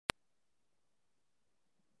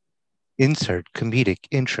Insert comedic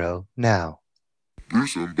intro now.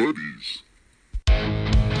 Brewsome Buddies.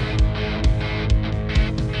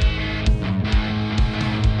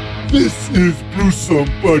 This is Brewsome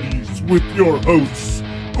Buddies with your hosts,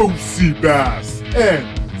 OC Bass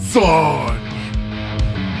and Sanj.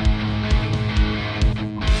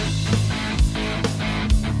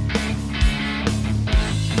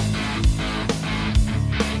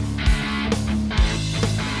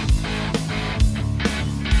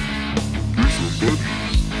 Brewsome Buddies.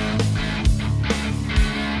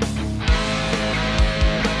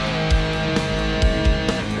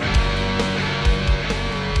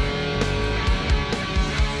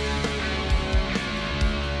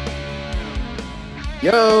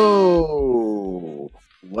 Yo,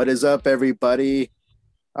 what is up, everybody?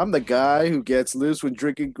 I'm the guy who gets loose when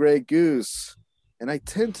drinking Grey Goose, and I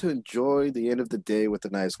tend to enjoy the end of the day with a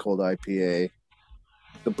nice cold IPA.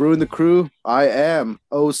 The Brew and the Crew, I am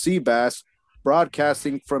OC Bass,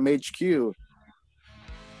 broadcasting from HQ.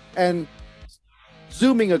 And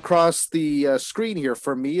zooming across the screen here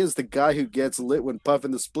for me is the guy who gets lit when puffing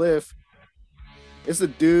the spliff. It's the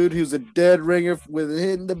dude who's a dead ringer with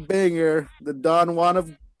hitting the banger, the Don Juan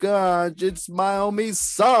of Ganj. It's my homie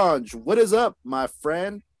Sanj. What is up, my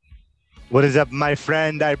friend? What is up, my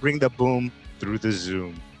friend? I bring the boom through the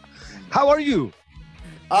Zoom. How are you?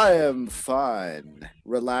 I am fine,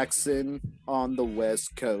 relaxing on the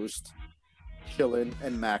West Coast, chilling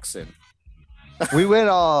and maxing. We went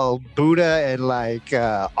all Buddha and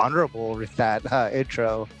honorable with that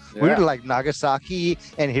intro. We were like Nagasaki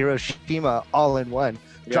and Hiroshima all in one,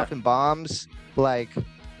 dropping bombs like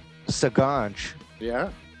Saganj. Yeah.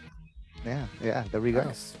 There we go.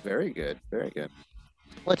 Nice. Very good. Very good.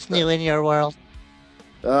 What's new in your world?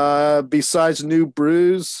 Besides new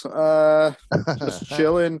brews, just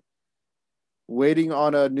chilling, waiting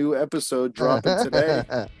on a new episode dropping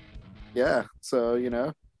today. Yeah, so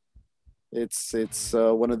it's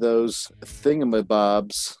one of those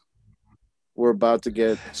thingamabobs. We're about to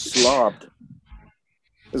get slobbed.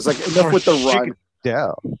 It's like enough with the rhyme.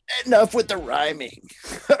 Yeah. Enough with the rhyming.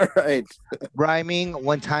 All right. Rhyming,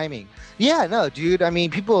 one timing. Yeah, no, dude. I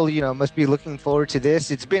mean, people, must be looking forward to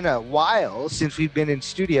this. It's been a while since we've been in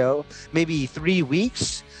studio, maybe 3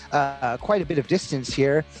 weeks, quite a bit of distance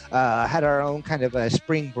here. Had our own kind of a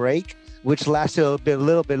spring break, which lasted a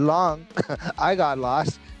little bit long. I got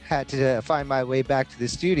lost, had to find my way back to the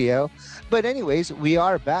studio. But anyways, we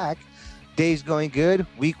are back. Day's going good.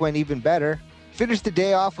 Week went even better. Finished the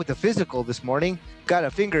day off with a physical this morning. Got a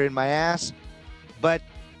finger in my ass. But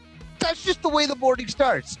that's just the way the morning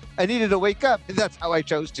starts. I needed to wake up, and that's how I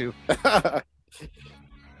chose to.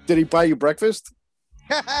 Did he buy you breakfast?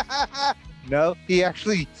 No, he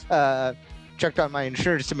actually checked on my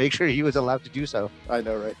insurance to make sure he was allowed to do so. I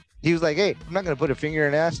know, right? He was like, hey, I'm not going to put a finger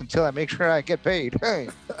in ass until I make sure I get paid. Hey.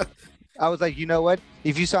 I was like, you know what?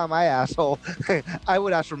 If you saw my asshole, I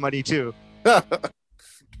would ask for money too.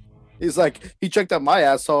 He's like, he checked out my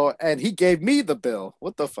asshole and he gave me the bill.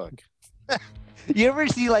 What the fuck? You ever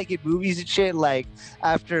see in movies and shit,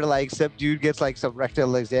 after some dude gets some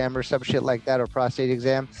rectal exam or some shit like that, or prostate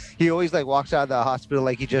exam, he always walks out of the hospital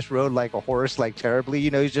like he just rode a horse terribly,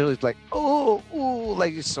 he's just ooh,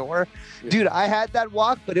 he's sore. Yeah. Dude, I had that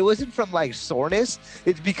walk, but it wasn't from soreness.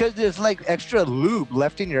 It's because there's extra lube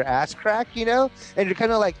left in your ass crack, and you're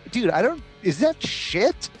kind of dude, is that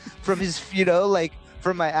shit from his,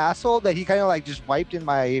 from my asshole that he kind of just wiped in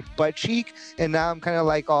my butt cheek, and now I'm kind of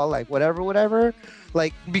all whatever,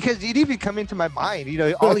 because it didn't even come into my mind,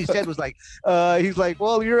 all he said was he's like,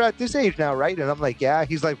 well, you're at this age now, right? And I'm like, yeah.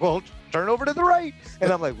 He's like, well, turn over to the right.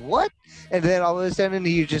 And I'm like, what? And then all of a sudden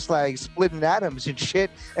he's just splitting atoms and shit,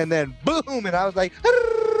 and then boom, and I was like,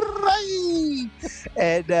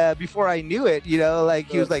 and before I knew it, he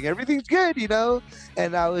was like, everything's good,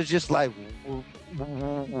 and I was just like,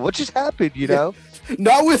 what just happened,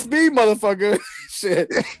 Not with me, motherfucker.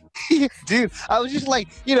 Shit. Dude, I was just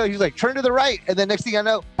he's like, turn to the right, and then next thing I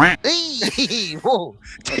know, hey, whoa,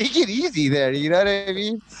 take it easy there, you know what I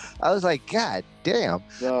mean? I was like, god damn.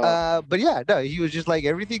 But yeah, no, he was just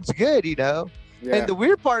everything's good, Yeah. And the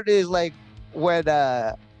weird part is when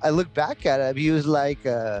I look back at him, he was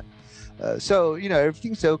so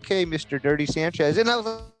everything's okay, Mr. Dirty Sanchez, and I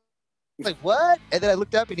was like, what? And then I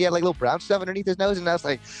looked up and he had little brown stuff underneath his nose, and I was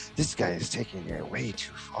like, this guy is taking it way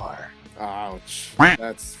too far. Ouch.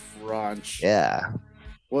 That's French. Yeah.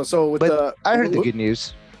 Well, so I heard the good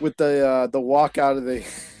news with the walk out of the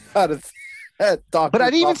doctor. But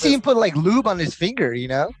I didn't even see him put lube on his finger,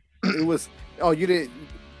 It was you didn't.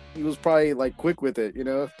 He was probably quick with it,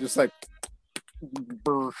 just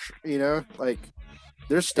bursh,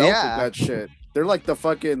 they're stealth with that shit. They're like the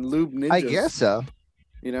fucking lube ninjas. I guess so.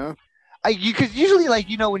 You know? Because usually, like,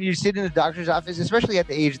 when you sit in the doctor's office, especially at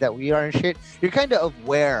the age that we are and shit, you're kind of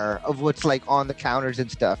aware of what's like on the counters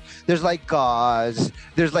and stuff. There's like gauze,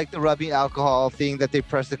 there's like the rubbing alcohol thing that they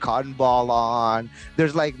press the cotton ball on,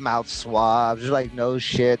 there's like mouth swabs, there's like nose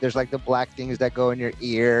shit, there's like the black things that go in your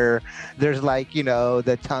ear, there's like,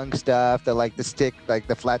 the tongue stuff, the stick, like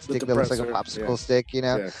the flat stick that looks like a popsicle stick,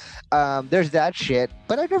 there's that shit,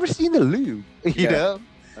 but I've never seen the lube, you know?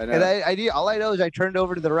 I know. And all I know is I turned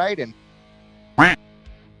over to the right and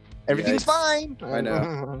everything's fine. I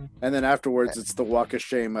know. And then afterwards, it's the walk of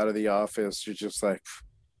shame out of the office. You're just like,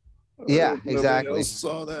 yeah, exactly. Else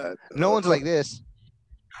saw that. No one's like this.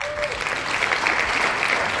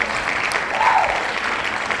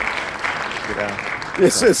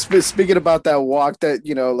 Speaking about that walk, that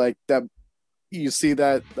like that. You see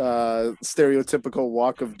that stereotypical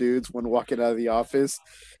walk of dudes when walking out of the office.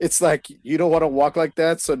 It's like you don't want to walk like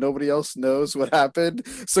that so nobody else knows what happened.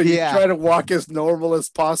 So you try to walk as normal as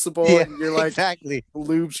possible. Yeah, and you're like, exactly.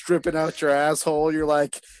 Lube stripping out your asshole. You're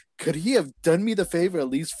like, could he have done me the favor at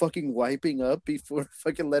least fucking wiping up before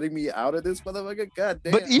fucking letting me out of this motherfucker? God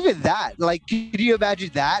damn. But even that, like, could you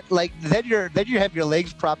imagine that? Like, then you have your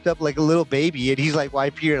legs propped up like a little baby and he's like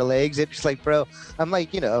wiping your legs and just like, bro, I'm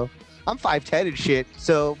like, I'm 5'10" and shit,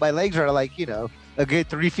 so my legs are like, a good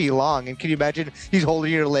 3 feet long. And can you imagine he's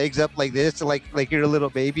holding your legs up like this, like you're a little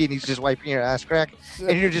baby, and he's just wiping your ass crack,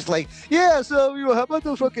 and you're just like, yeah. So how about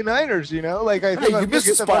those fucking Niners? Like I think you missed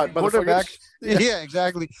the spot, quarterback. Yeah,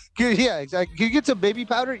 exactly. Yeah, exactly. Can you get some baby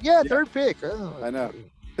powder? Yeah, third pick. Oh. I know.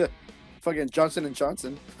 Fucking Johnson and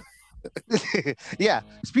Johnson. Yeah.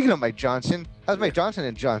 Speaking of my Johnson, how's my Johnson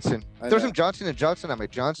and Johnson? Throw some Johnson and Johnson on my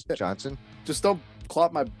Johnson. Just don't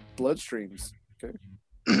clot my bloodstreams. Okay.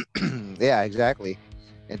 Yeah, exactly.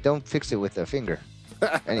 And don't fix it with a finger.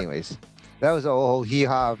 Anyways, that was a whole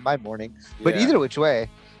hee-haw of my morning. But either which way,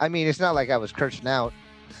 I mean, it's not like I was cursing out,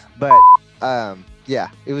 but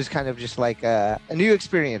it was kind of just like a new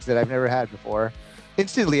experience that I've never had before.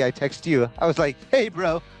 Instantly, I text you. I was like, hey,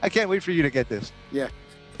 bro, I can't wait for you to get this. Yeah.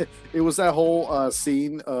 It was that whole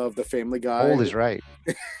scene of the Family Guy. Old is right.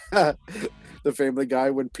 The Family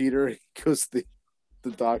Guy when Peter goes to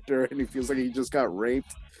the doctor and he feels like he just got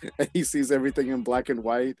raped and he sees everything in black and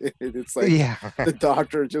white, and it's like the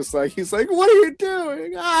doctor just like, he's like, what are you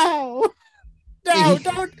doing? Oh no,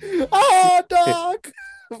 don't. Oh, doc.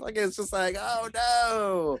 Like, it's just like, oh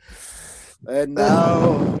no. And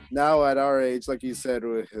now at our age, like you said,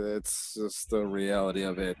 it's just the reality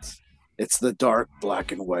of it. It's the dark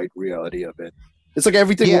black and white reality of it. It's like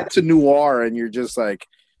everything went to noir and you're just like,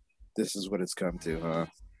 this is what it's come to, huh?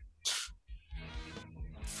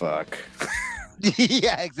 Fuck.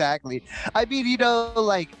 Yeah, exactly. I mean,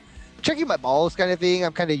 like checking my balls kind of thing,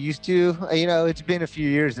 I'm kind of used to. It's been a few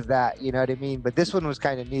years of that, you know what I mean? But this one was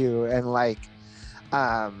kind of new, and like,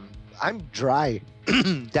 I'm dry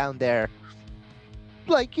down there.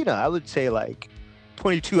 Like, I would say like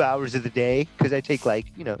 22 hours of the day, because I take like,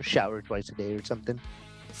 shower twice a day or something.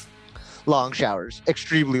 Long showers,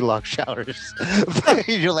 extremely long showers.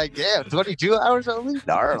 You're like, damn, 22 hours only?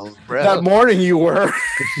 Gnarls, bro. That morning you were.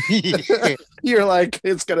 You're like,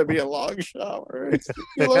 it's going to be a long shower.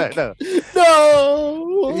 You're like, no.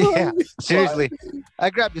 Yeah, seriously.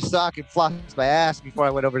 I grabbed a sock and flossed my ass before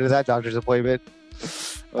I went over to that doctor's appointment.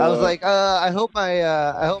 I was like, I hope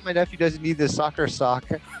my nephew doesn't need this soccer sock.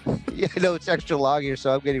 I know it's extra long here,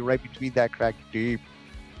 so I'm getting right between that crack deep.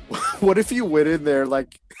 What if you went in there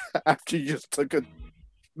like after you just took a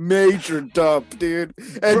major dump, dude,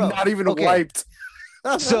 and not even wiped?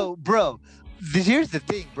 So, bro, here's the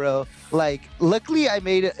thing, bro. Like, luckily I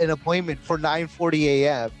made an appointment for 9:40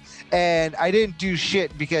 a.m. and I didn't do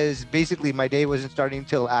shit because basically my day wasn't starting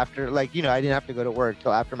till after, like, I didn't have to go to work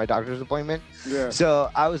till after my doctor's appointment. Yeah. So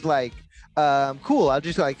I was like, cool. I'll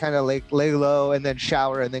just like kind of like lay low and then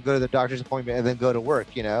shower and then go to the doctor's appointment and then go to work,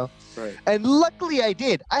 Right. And luckily I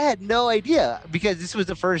did. I had no idea because this was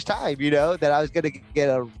the first time, that I was going to get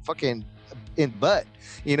a fucking in butt.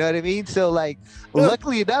 You know what I mean? So like,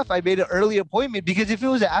 luckily enough, I made an early appointment because if it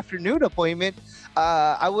was an afternoon appointment,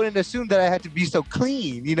 I wouldn't assume that I had to be so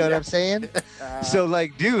clean. You know what I'm saying? So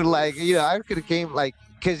like, dude, like, I could have came like,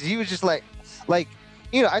 cause he was just like,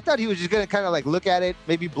 I thought he was just going to kind of like look at it,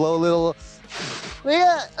 maybe blow a little.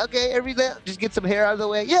 Yeah, okay, everything, just get some hair out of the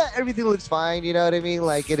way. Yeah, everything looks fine, you know what I mean?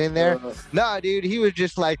 Like, get in there. Nah, dude, he was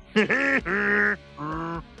just like with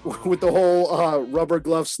the whole rubber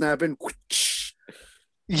glove snapping.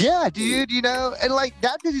 Yeah, dude, and like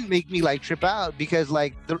that didn't make me like trip out because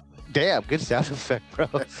like Damn, good sound effect, bro.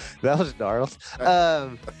 That was gnarls.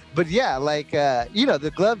 But yeah, like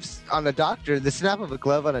the gloves on a doctor, the snap of a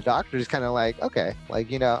glove on a doctor is kind of like, okay,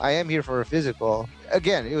 like I am here for a physical.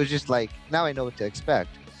 Again, it was just like now I know what to expect.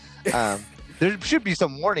 There should be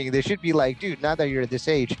some warning. They should be like, dude, now that you're at this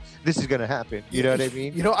age, this is gonna happen. You know what I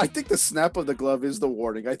mean? I think the snap of the glove is the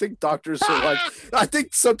warning. I think doctors are like, I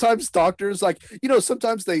think sometimes doctors like,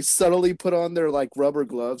 sometimes they subtly put on their like rubber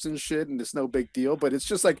gloves and shit, and it's no big deal. But it's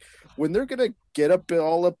just like when they're gonna get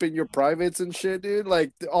all up in your privates and shit, dude.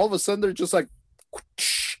 Like all of a sudden they're just like,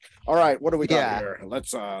 all right, what do we got here?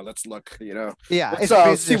 Let's look. Yeah, let's it's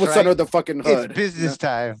business, see what's right? under the fucking hood. It's business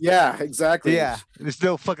time. Yeah, exactly. Yeah, there's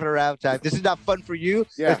no fucking around time. This is not fun for you.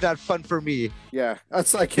 Yeah. It's not fun for me. Yeah,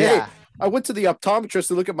 that's like, hey, I went to the optometrist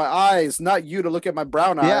to look at my eyes, not you to look at my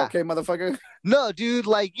brown eye. Yeah. Okay, motherfucker. No, dude,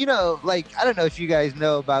 like, like, I don't know if you guys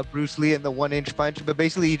know about Bruce Lee and the 1-inch punch, but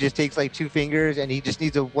basically he just takes like 2 fingers and he just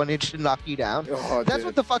needs a 1 inch to knock you down. Oh, That's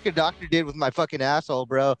what the fucking doctor did with my fucking asshole,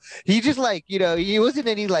 bro. He just like, he wasn't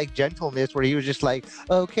any like gentleness where he was just like,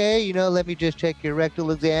 okay, let me just check your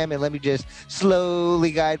rectal exam and let me just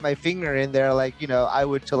slowly guide my finger in there like, I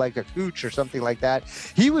would to like a cooch or something like that.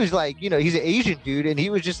 He was like, he's an Asian dude and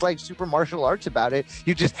he was just like super martial arts about it.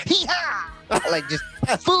 You just, hee-ha! Like just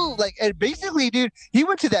boom, like, and basically, dude, he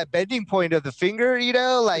went to that bending point of the finger,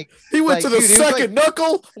 like he went like, to the dude, second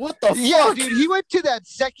knuckle. What the fuck? Dude, he went to that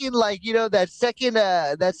second, like, that second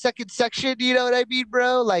section, you know what I mean,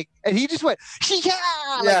 bro? Like, and he just went, like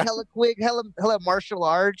hella quick, hella martial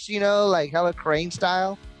arts, like hella crane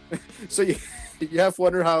style. So you have to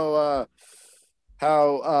wonder how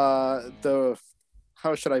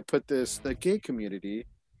should I put this? The gay community.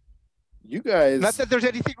 You guys, not that there's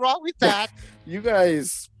anything wrong with that. You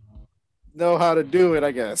guys know how to do it,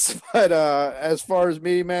 I guess. But as far as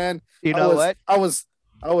me, man, what? I was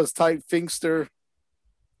tight Finkster.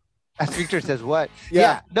 Sphincter says what?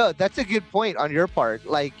 Yeah. No, that's a good point on your part.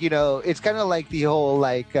 Like, it's kind of like the whole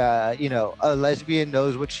like a lesbian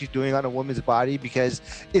knows what she's doing on a woman's body because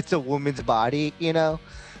it's a woman's body. A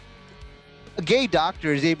gay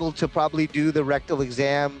doctor is able to probably do the rectal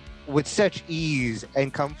exam with such ease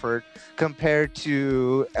and comfort compared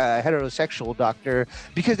to a heterosexual doctor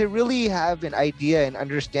because they really have an idea and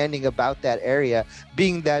understanding about that area,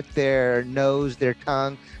 being that their nose, their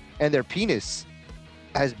tongue, and their penis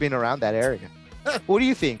has been around that area. What do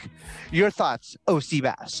you think? Your thoughts, OC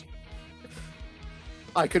Bass?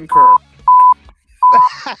 I concur.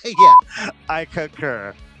 Yeah, I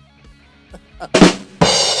concur. All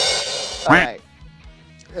right.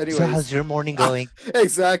 Anyways. So how's your morning going?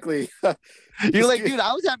 Exactly. You're like, dude,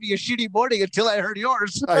 I was having a shitty morning until I heard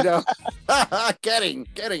yours. I know. Getting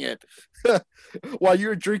it. While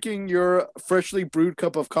you're drinking your freshly brewed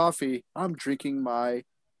cup of coffee, I'm drinking my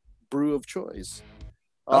brew of choice.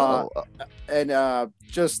 And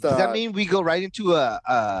just does that mean we go right into to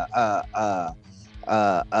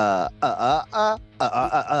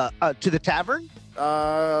the tavern?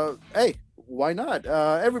 Hey, why not?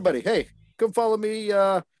 Everybody, hey, come follow me.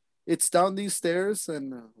 It's down these stairs,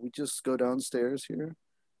 and we just go downstairs here.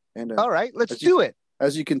 And all right, let's do it.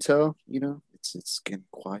 As you can tell, it's getting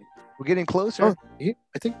quiet. We're getting closer. Oh, yeah,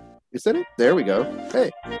 I think is that it? There we go.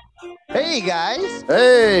 Hey guys.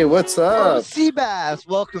 Hey, what's up? Seabass,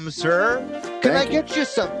 welcome, sir. Can I get you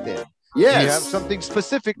something? Yes. Do you have something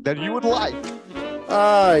specific that you would like?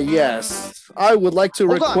 Yes. I would like to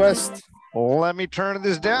request. Let me turn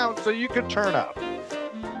this down so you can turn up.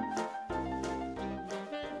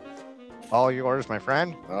 All yours, my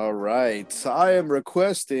friend. All right. I am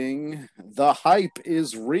requesting The Hype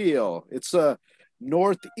is Real. It's a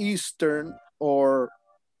northeastern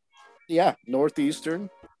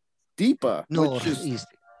Deepa, which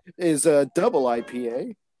is a double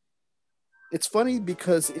IPA. It's funny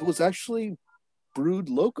because it was actually brewed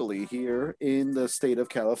locally here in the state of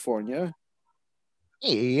California.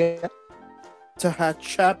 Yeah.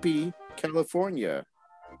 Tehachapi, California.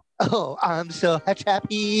 Oh, I'm so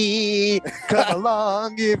happy. Come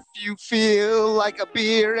along if you feel like a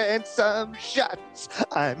beer and some shots.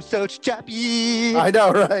 I'm so chappy. I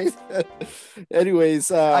know, right?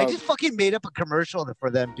 Anyways, I just fucking made up a commercial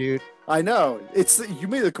for them, dude. I know. You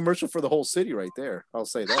made a commercial for the whole city right there. I'll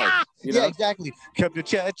say that. Yeah, exactly. Come to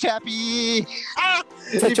Chappy.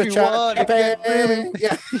 If you want to get really...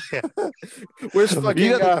 Yeah. Where's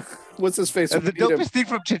fucking what's his face? The dopest thing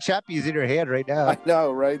from Chappy is in your hand right now. I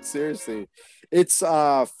know, right? Seriously. It's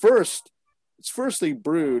firstly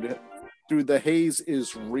brewed through the haze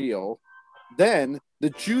is real, then the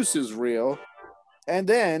juice is real, and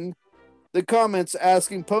then the comments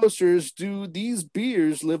asking posters, do these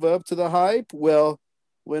beers live up to the hype? Well,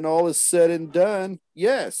 when all is said and done,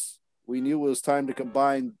 yes. we knew it was time to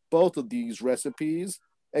combine both of these recipes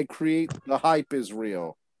and create the hype is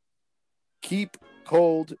real. Keep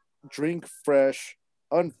cold, drink fresh,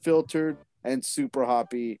 unfiltered, and super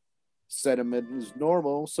hoppy. Sediment is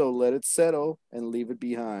normal, so let it settle and leave it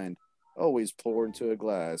behind. Always pour into a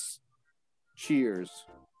glass. Cheers,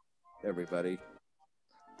 everybody.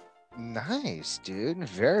 Nice, dude.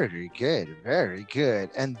 Very good. Very good.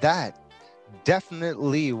 And that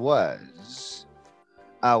definitely was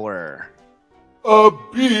our A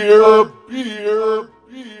beer in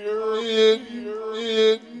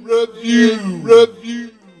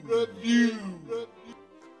review.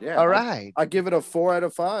 Yeah. all right. I give it a 4 out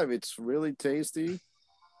of 5. It's really tasty,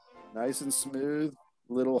 nice and smooth,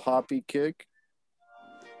 little hoppy kick.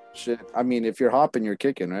 Shit. I mean, if you're hopping, you're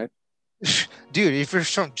kicking, right? Dude, if you're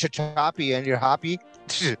from choppy and you're hoppy,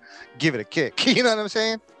 give it a kick. You know what I'm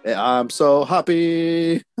saying? Yeah, I'm so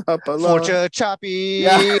hoppy. Up For along. choppy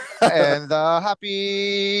Yeah. and the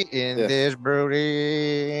hoppy in Yeah. this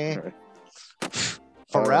brewery.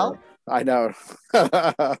 Pharrell? I know.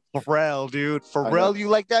 Pharrell, dude. Pharrell, you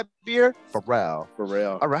like that beer? Pharrell. For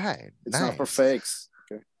real. All right. It's nice. not for fakes.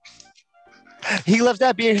 Okay. He loves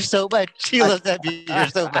that beer so much. He loves that beer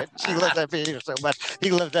so much. He loves that beer so much.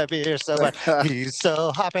 He loves that beer so much. He's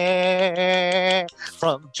so happy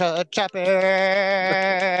from choppy.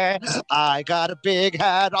 I got a big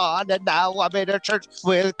hat on and now I'm in a church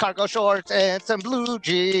with cargo shorts and some blue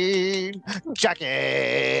jean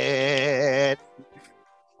jacket.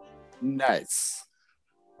 Nice.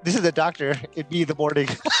 This is the doctor in me in the morning.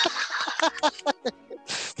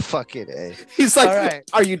 Fucking A. He's like, All right.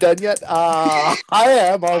 are you done yet? I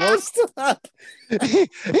am almost. I'm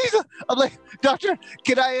like, doctor,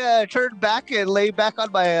 can I turn back and lay back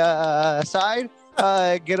on my side?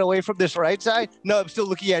 Get away from this right side? No, I'm still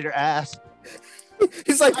looking at your ass.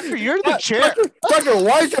 He's like, Doctor, you're in the chair. Doctor,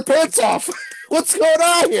 why is your pants off? What's going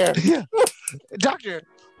on here? Doctor,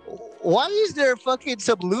 why is there fucking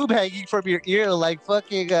some lube hanging from your ear like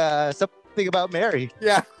fucking something about Mary?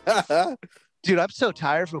 Yeah. Dude, I'm so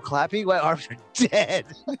tired from clapping. My arms are dead.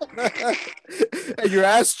 And your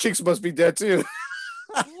ass cheeks must be dead too.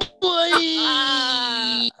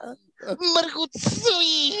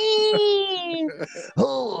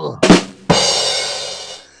 Oh.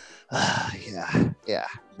 Yeah,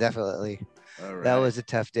 definitely. All right. That was a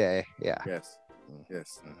tough day. Yeah. Yes.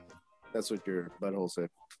 Yes. That's what your butthole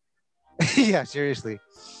said. Yeah, seriously.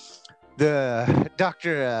 The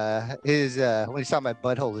doctor, when he saw my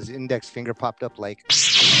butthole, his index finger popped up like.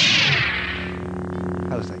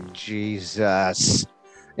 I was like, Jesus.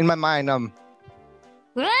 In my mind,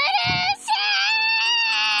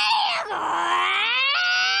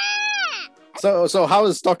 So how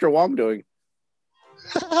is Dr. Wong doing?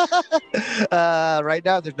 right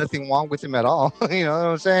now, there's nothing wrong with him at all. You know what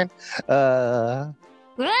I'm saying?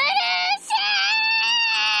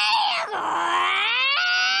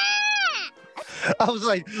 I was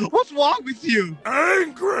like, what's wrong with you?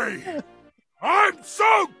 Angry! I'm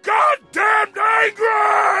so goddamn angry!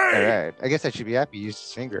 All right. I guess I should be happy you used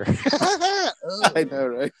his finger. I know,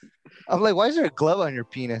 right? I'm like, why is there a glove on your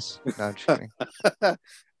penis? No, I'm just kidding.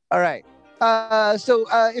 All right. So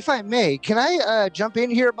if I may, can I jump in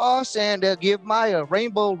here, boss, and give my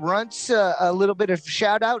Rainbow Runts a little bit of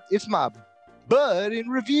shout out? It's my bud in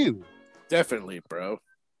review. Definitely, bro.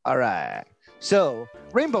 All right. So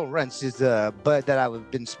Rainbow Runts is the bud that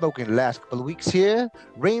I've been smoking the last couple of weeks here.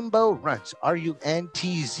 Rainbow Runts,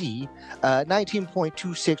 RUNTZ,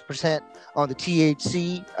 19.26% on the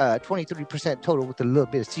THC, 23% total with a little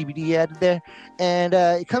bit of CBD added there. And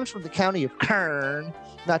it comes from the county of Kern,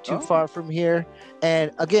 not too far from here.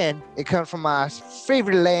 And again, it comes from my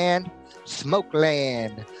favorite land,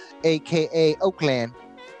 Smokeland, aka Oakland,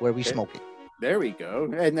 where we smoke it. There we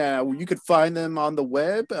go. And you could find them on the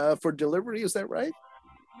web for delivery. Is that right?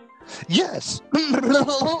 Yes.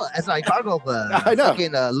 As I gargle the I know.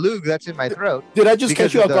 fucking lube that's in my throat. Did I just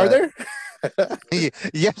catch you off guard there?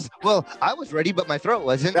 Yes. Well, I was ready, but my throat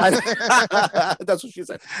wasn't. That's what she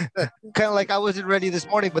said. Kind of like I wasn't ready this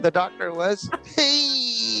morning, but the doctor was.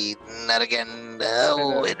 Hey, not again.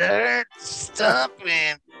 Oh, it hurts. Stop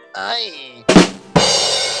it. Aye.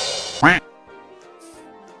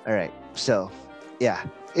 All right. So, yeah,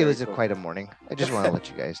 it was quite a morning. I just want to let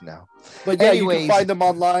you guys know. But yeah, Anyways, you can find them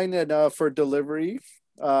online and for delivery.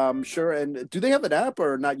 Sure. And do they have an app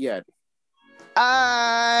or not yet?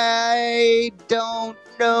 I don't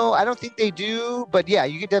know. I don't think they do, but yeah,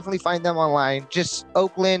 you can definitely find them online. Just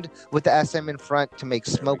Oakland with the SM in front to make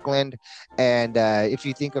Smokeland. And if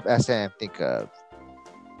you think of SM, think of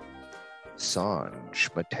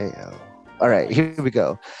Sanj Mateo. All right, here we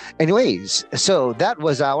go. Anyways, so that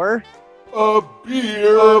was our a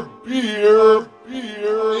beer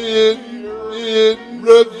in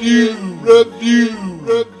review.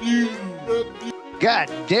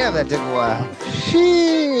 God damn, that took a while.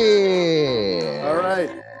 Shit. All right.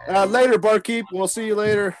 Later, barkeep. We'll see you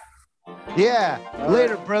later. Yeah. All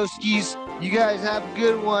Later, broskies. You guys have a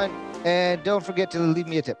good one. And don't forget to leave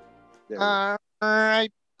me a tip. There we go. All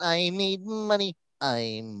right. I need money.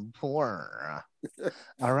 I'm poor.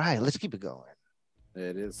 All right. Let's keep it going.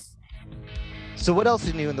 It is. So what else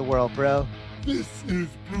is new in the world, bro? This is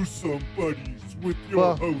Brewsome Buddies with your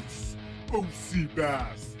Well- hosts, OC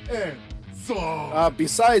Bass and Sanj.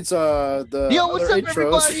 Besides the Yo, what's other up,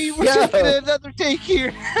 intros, everybody? We're yeah, taking another take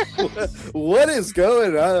here. what is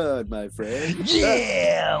going on, my friend?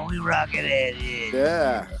 Yeah, we rocking it.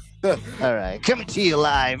 Yeah. All right, coming to you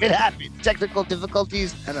live. It happens. Technical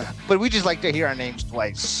difficulties, I know. but we just like to hear our names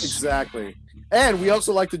twice. Exactly. And we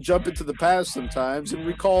also like to jump into the past sometimes and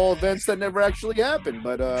recall events that never actually happened.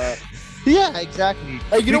 But Yeah, exactly.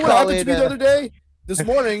 hey, you know We what call happened to it, me the other day? This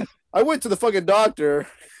morning, I went to the fucking doctor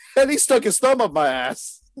and he stuck his thumb up my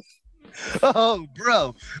ass. Oh,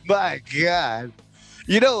 bro, my God.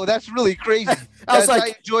 You know, that's really crazy. I was As like-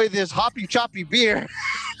 I enjoy this hoppy choppy beer.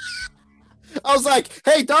 I was like,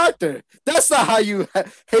 hey, doctor, that's not how you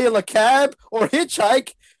hail a cab or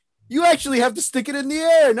hitchhike. You actually have to stick it in the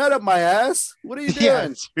air, not up my ass. What are you doing? Yeah,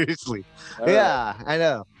 seriously. All right. Yeah, I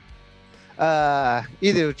know.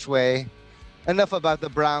 Either which way, enough about the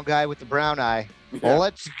brown guy with the brown eye. Yeah.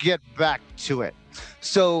 Let's get back to it.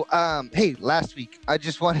 So, hey, last week I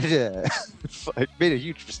just wanted to. I made a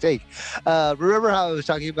huge mistake. Remember how I was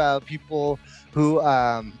talking about people who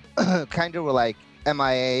kind of were like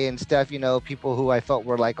MIA and stuff? You know, people who I felt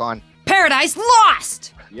were like on Paradise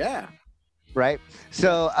Lost! Yeah. right.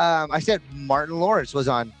 So I said Martin Lawrence was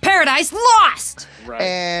on, Paradise Lost! Right.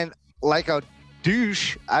 and like a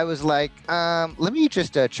douche, I was like, let me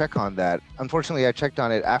just check on that. Unfortunately, I checked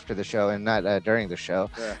on it after the show and not during the show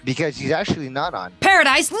Yeah. because he's actually not on.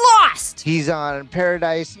 Paradise Lost! He's on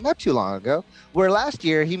Paradise not too long ago, where last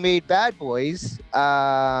year he made Bad Boys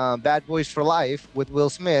for Life with Will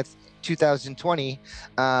Smith, 2020,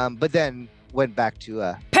 but then went back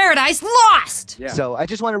to Paradise Lost! Yeah. So I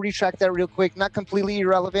just want to retract that real quick. Not completely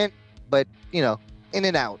irrelevant, but you know, in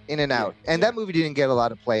and out. And Yeah. that movie didn't get a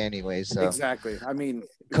lot of play anyway. So Exactly. I mean,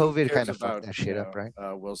 who COVID cares kind of about, fucked that shit you up, know, right?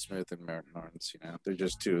 Will Smith and Martin Lawrence, you know, they're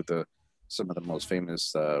just some of the most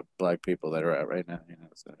famous black people that are out right now, you know.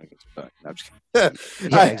 So I guess, no, I'm just kidding.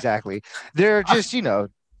 Yeah, exactly. They're just, you know,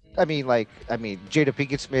 I mean, Jada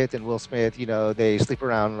Pinkett Smith and Will Smith, you know, they sleep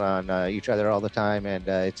around on each other all the time, and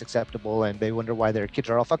it's acceptable, and they wonder why their kids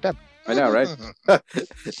are all fucked up. I know, right?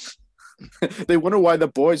 They wonder why the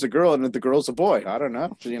boy's a girl and the girl's a boy. I don't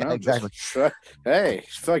know. You know, Yeah, exactly. Hey,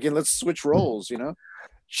 fucking, let's switch roles. You know,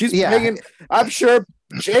 she's Yeah. banging. I'm sure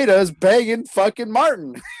Jada's banging fucking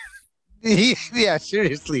Martin. Yeah,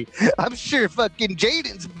 seriously. I'm sure fucking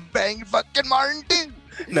Jaden's banging fucking Martin too.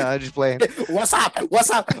 No, I'm just playing. What's up?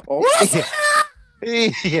 What's up? What's up?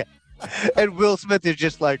 Yeah. And Will Smith is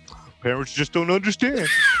just like, parents just don't understand.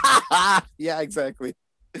 Yeah, exactly.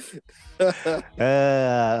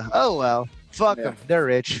 Oh well. Fuck Yeah. them. They're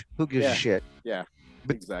rich. Who gives Yeah. a shit?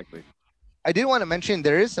 Exactly. I did want to mention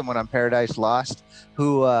there is someone on Paradise Lost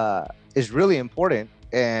who is really important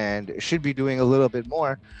and should be doing a little bit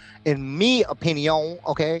more. In me opinion,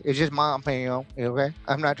 okay? It's just my opinion, okay?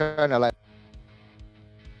 I'm not trying to like.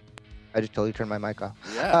 I just totally turned my mic off.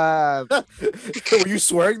 Yeah. Were you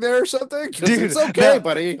swearing there or something? 'Cause Dude, it's okay, no.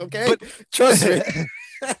 buddy. Okay, But- trust me.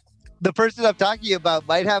 The person I'm talking about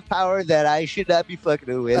might have power that I should not be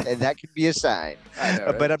fucking with, and that could be a sign. I know,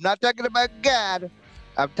 right? But I'm not talking about God.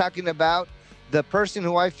 I'm talking about the person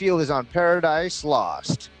who I feel is on Paradise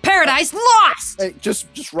Lost. Paradise Lost! Hey, just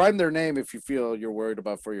rhyme their name if you feel you're worried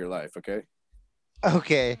about for your life. Okay.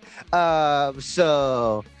 Okay.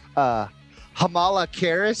 Hamala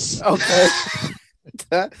Karis. Okay.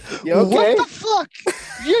 You okay? What the fuck?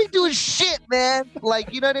 You ain't doing shit, man.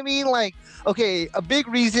 Like, you know what I mean? Like, okay, a big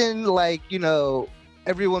reason, like, you know,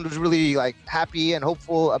 everyone was really like happy and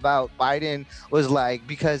hopeful about Biden was like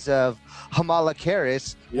because of Kamala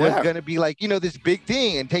Harris was Yeah. going to be like, you know, this big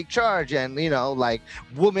thing and take charge and, you know, like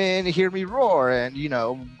woman, hear me roar and, you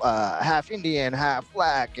know, half Indian, half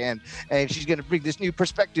black. And she's going to bring this new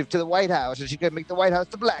perspective to the White House and she's going to make the White House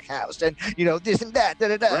the black house and, you know, this and that. Da,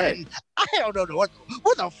 da, da. Right. And I don't know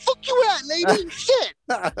where the fuck you at, lady? Shit.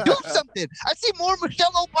 Do something. I see more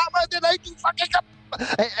Michelle Obama than I do fucking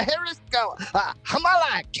Harris.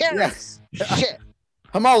 Kamala Harris. Shit.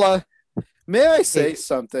 Kamala, May I say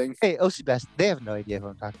something? Hey, OC Best, they have no idea who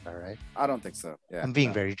I'm talking about, right? I don't think so. Yeah, I'm being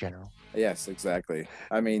no. very general. Yes, exactly.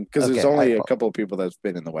 I mean, because Okay, there's only I a couple of people that's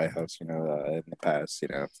been in the White House, in the past,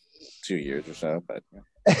 2 years or so. But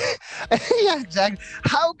yeah, exactly.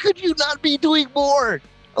 How could you not be doing more?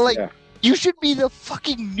 Like, yeah. you should be the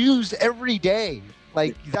fucking news every day.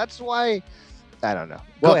 Like, that's why. I don't know.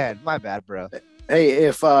 Go Well- ahead. My bad, bro. Hey,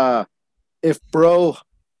 if Bro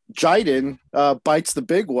Jiden bites the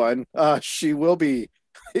big one, she will be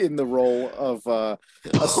in the role of Bo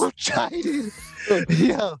Jiden.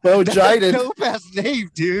 Yo, Bo that's Jiden. a dope ass name,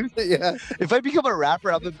 dude. Yeah. If I become a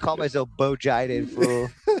rapper, I'm gonna call myself Bo Jiden, fool.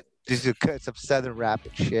 Just to cut some southern rap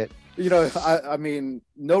and shit. I mean,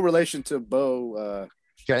 no relation to Bo.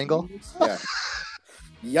 Jangle? Yeah. That's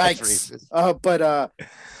Yikes. racist.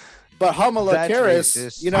 But Hamala That's Karis,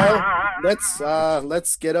 racist.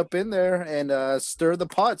 let's get up in there and stir the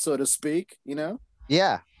pot, so to speak.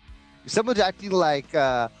 Yeah. Someone's acting like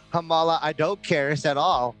Hamala, I don't care at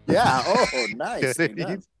all. Yeah. Oh, nice. You know what I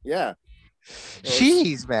mean? Yeah.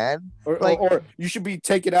 Jeez, man. Or you should be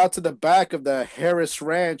taken out to the back of the Harris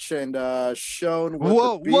Ranch and shown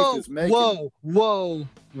what the beef is making. Whoa.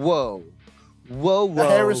 The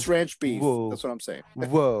Harris Ranch beef. Whoa. That's what I'm saying.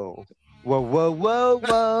 Whoa.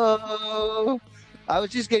 I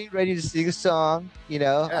was just getting ready to sing a song,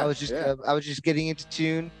 I was just getting into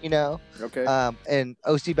tune, Okay. And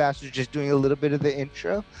OC Bass was just doing a little bit of the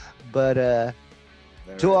intro, but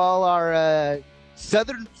to all our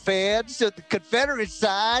Southern fans of the Confederate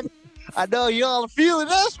side, I know you all are feeling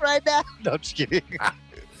us right now. No, just kidding.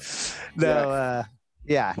 No,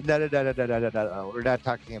 no. We're not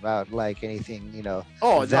talking about like anything,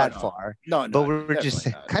 that far. No, but we're just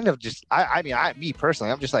not. kind of just. Me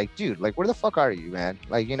personally, I'm just like, dude, like, where the fuck are you, man?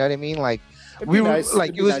 Like, you know what I mean? Like, we were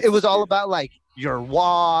like, it was all about like your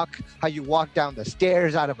walk, how you walk down the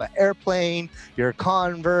stairs out of an airplane, your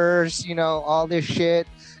Converse, all this shit,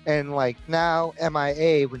 and like now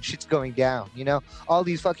MIA when shit's going down, all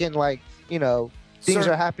these fucking like, things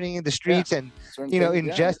are happening in the streets and.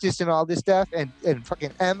 Injustice and all this stuff, and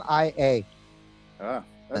fucking MIA.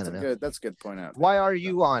 That's a good point out. Why are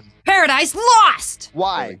you on? Paradise Lost!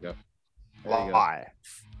 Why? There you go. Why?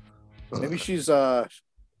 Maybe she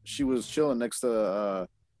was chilling next to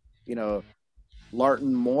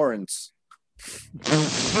Larton Morans.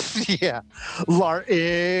 Yeah, Larton.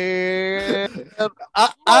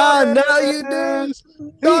 No, you do.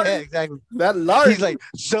 Yeah, exactly. That Larton. He's like,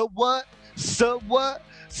 so what? So what?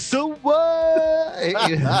 So what?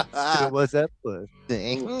 What's up?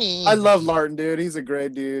 I love Larton, dude. He's a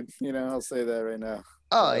great dude. I'll say that right now.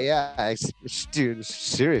 Oh yeah, dude.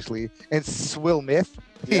 Seriously, and Swill Myth.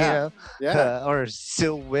 Yeah. Or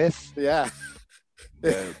Sil with. Yeah.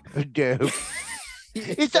 Dope.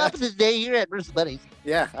 It's opposite day here at Brewsome Buddies.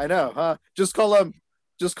 Yeah, I know. Huh? Just call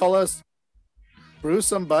us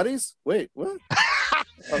Brewsome Buddies. Wait, what?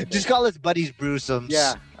 Okay. Just call us Buddies Brewsomes.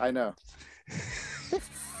 Yeah, I know.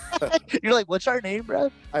 You're like, what's our name,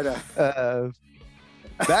 bro? I know.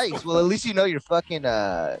 Nice. Well, at least you're fucking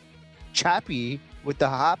choppy with the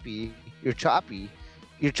hoppy. You're choppy.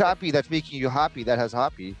 You're choppy. That's making you hoppy. That has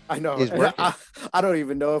hoppy. I know. Is working. I don't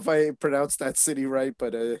even know if I pronounced that city right,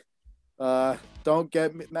 but don't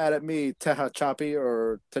get mad at me, Tehachapi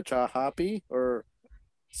or Techahapi or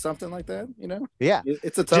something like that. Yeah,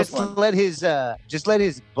 it's a tough one. Let his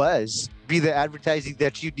buzz be the advertising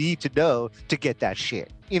that you need to know to get that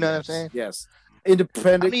shit. You know what I'm saying? Yes.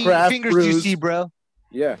 Independent How many craft fingers brews. do you see, bro?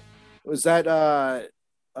 Yeah. Was that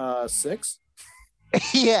 6?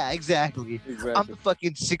 Yeah, exactly. I'm the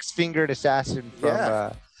fucking 6-fingered assassin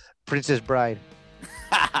from Princess Bride.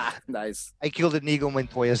 Nice. I killed Inigo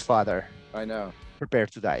Montoya's father. I know. Prepare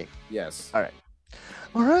to die. Yes. All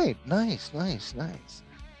right. Nice.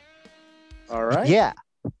 All right. Yeah.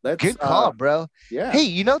 Let's, good call, bro. Yeah. Hey,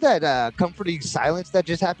 you know that comforting silence that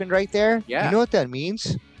just happened right there? Yeah. You know what that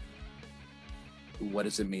means? What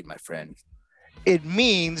does it mean, my friend? It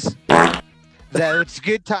means that it's a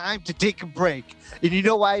good time to take a break. And you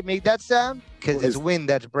know why I made that sound? Because it's wind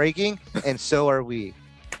that's breaking, and so are we.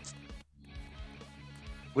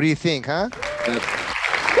 What do you think, huh? Big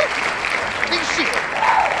shit.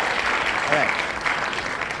 All right.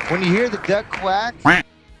 When you hear the duck quack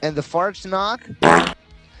and the farts knock,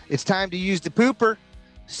 it's time to use the pooper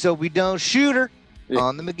so we don't shoot her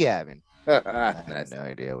on the McGavin. I have no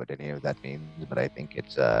idea what any of that means, but I think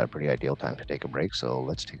it's a pretty ideal time to take a break. So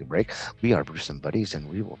let's take a break. We are Brewsome Buddies, and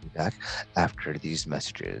we will be back after these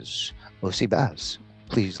messages. OC Bass,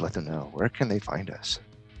 please let them know, where can they find us?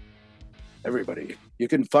 Everybody, you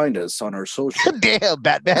can find us on our social. Damn,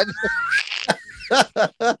 Batman.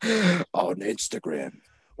 On Instagram.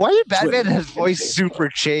 Why did Batman his voice super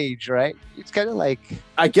change, right? It's kind of like,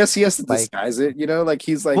 I guess he has to like- disguise it, you know, like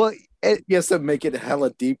he's like well, he has to make it hella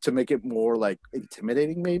deep to make it more like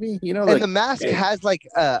intimidating, maybe, you know. and Like, the mask has like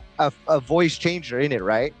a voice changer in it,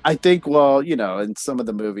 right? I think, well, you know, in some of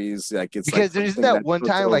the movies, like it's Because like there's something that one puts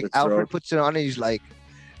time over like the Alfred throat. puts it on and he's like,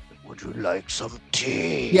 "Would you like some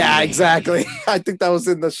tea?" Yeah, exactly. I think that was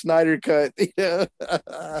in the Schneider cut. Yeah.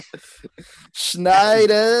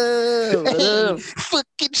 Schneider. What up?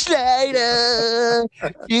 Fucking Schneider,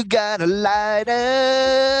 you got a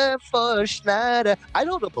lighter for Schneider. I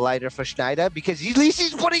don't know a lighter for Schneider because at least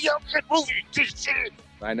he's putting out good movies.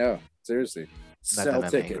 I know. Seriously. Not that Sell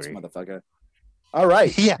I'm tickets, angry. motherfucker. All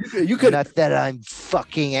right. Yeah, You could not that I'm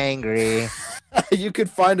fucking angry. you could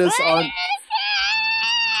find us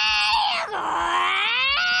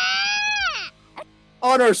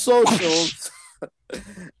on our socials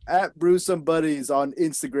at Brewsome Buddies on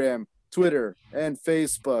Instagram, Twitter, and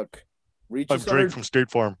Facebook. Reach us on our- from State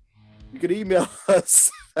Farm. You can email us.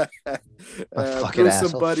 Fucking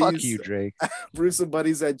asshole. Fuck you, Drake.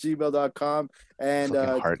 BrewsomeBuddies@gmail.com. And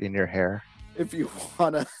Fucking heart in your hair. if you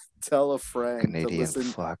want to tell a friend Canadian to listen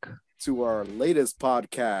fuck. to our latest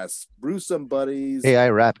podcast, Brewsome Buddies. Hey, I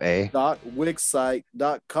rap, eh?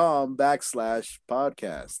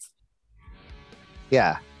 .wixsite.com/podcast.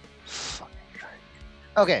 Yeah. Fucking Drake.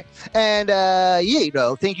 Okay. And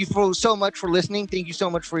thank you so much for listening. Thank you so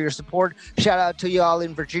much for your support. Shout out to y'all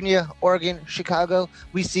in Virginia, Oregon, Chicago.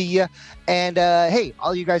 We see ya. And hey,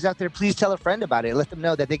 all you guys out there, please tell a friend about it. Let them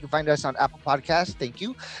know that they can find us on Apple Podcasts. Thank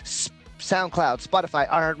you. SoundCloud, Spotify,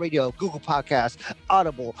 iHeartRadio, Google Podcasts,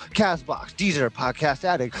 Audible, Castbox, Deezer, Podcast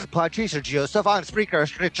Addict, Podchaser, GeoStuff, on Spreaker,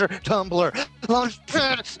 Stitcher, Tumblr,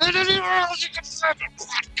 Launchpad, and anywhere else you can find a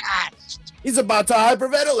podcast. He's about to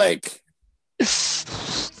hyperventilate.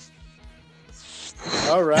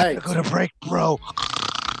 All right. Go to break, bro.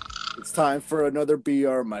 It's time for another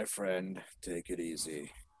BR, my friend. Take it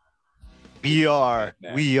easy. BR,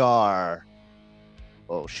 we are.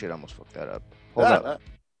 Oh shit, I almost fucked that up. Hold up.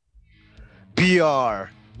 BR,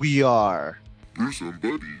 we are. Brewsome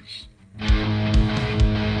Buddies.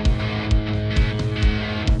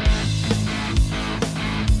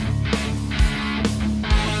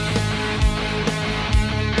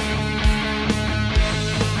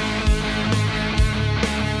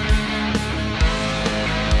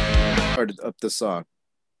 Started up the song.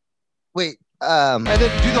 Wait, and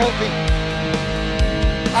then do the whole thing.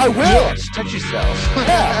 I will. Yes, touch yourself.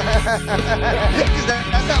 Yeah. Because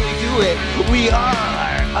that's how we do it. We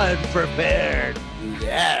are unprepared.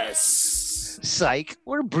 Yes. Psych.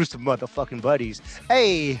 We're Brewsome motherfucking buddies.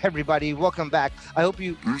 Hey, everybody, welcome back. I hope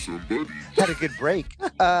you Brewsome Buddies. had a good break.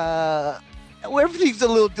 Everything's a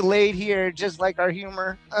little delayed here, just like our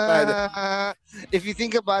humor. If you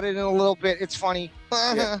think about it in a little bit, it's funny.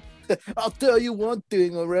 Yeah. I'll tell you one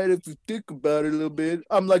thing, all right? If you think about it a little bit,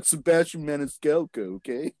 I'm like Sebastian Maniscalco,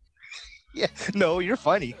 okay? Yeah, no, you're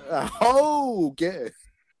funny. Okay.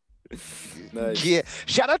 Nice. Yeah.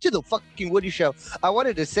 Shout out to the fucking Woody Show. I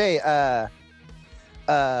wanted to say,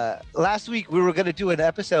 last week we were gonna do an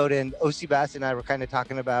episode, and OC Bass and I were kind of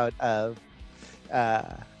talking about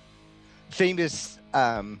famous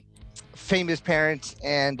parents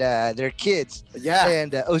and their kids. Yeah.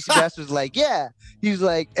 And OC Bass was like, yeah. He was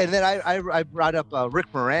like, and then I brought up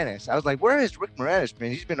Rick Moranis. I was like, where has Rick Moranis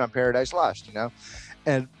been? He's been on Paradise Lost, you know?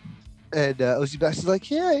 And OC Bass is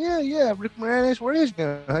like, yeah, Rick Moranis, where has he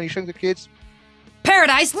been? Honey Shrunk the Kids.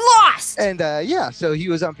 Paradise Lost! And so he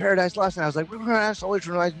was on Paradise Lost, and I was like, Rick Moranis always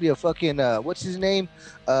reminds me of fucking what's his name,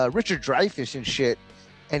 Richard Dreyfuss and shit.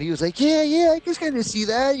 And he was like, yeah, I can kind of see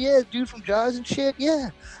that. Yeah, dude from Jaws and shit.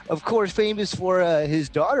 Yeah, of course, famous for his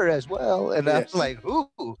daughter as well. And I was like,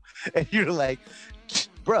 who? And you're like,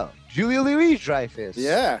 bro, Julia Louis-Dreyfus.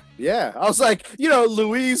 Yeah. I was like,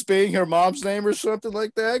 Louise being her mom's name or something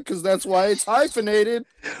like that, because that's why it's hyphenated,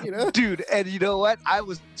 Dude, and you know what? I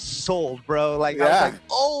was sold, bro. Like, I was like,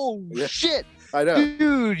 oh, shit. I know.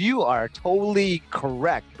 Dude, you are totally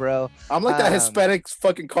correct, bro. I'm like that Hispanic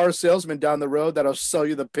fucking car salesman down the road that'll sell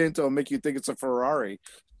you the Pinto and make you think it's a Ferrari.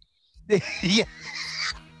 Yeah.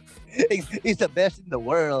 It's the best in the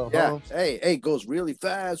world. Yeah. Holmes. Hey, goes really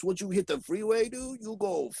fast. Once you hit the freeway, dude, you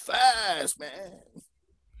go fast, man.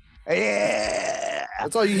 Yeah.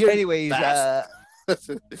 That's all you hear. Anyways,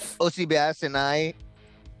 OC Bass and I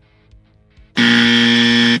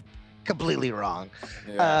completely wrong.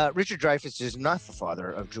 Yeah. Richard Dreyfuss is not the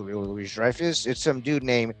father of Julia Louis-Dreyfus. It's some dude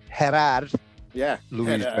named Gerard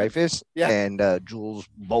Louis-Dreyfus and Jules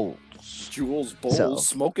Bowles. Jules Bowles,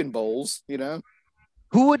 smoking bowls,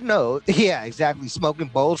 Who would know? Yeah, exactly. Smoking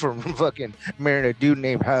bowls from fucking marrying a dude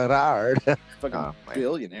named Gerard. Fucking Oh, man.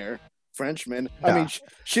 billionaire Frenchman. Yeah. I mean,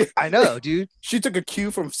 she I know, dude. she took a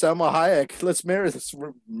cue from Selma Hayek. Let's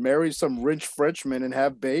marry some rich Frenchman and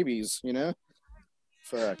have babies. You know,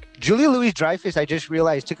 fuck. Julia Louis-Dreyfus, I just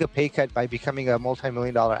realized, took a pay cut by becoming a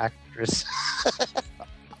multi-million-dollar actress.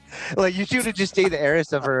 Like, you should have just stayed the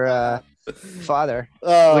heiress of her father.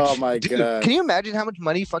 Oh Which, my dude, god. can you imagine how much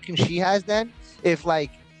money fucking she has then? If, like,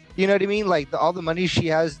 you know what I mean? Like, all the money she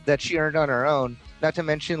has that she earned on her own, not to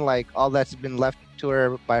mention, like, all that's been left to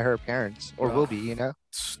her by her parents, or will be, you know?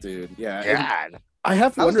 Dude, yeah. And God. I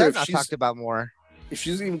have to How is wonder that if not she's talked about more? if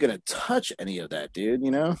she's even gonna touch any of that, dude. You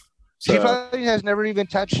know. She So, probably has never even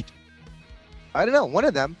touched, I don't know, one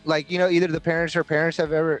of them. Like, you know, either her parents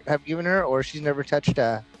have given her, or she's never touched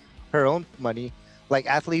her own money. Like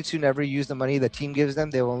athletes who never use the money the team gives them,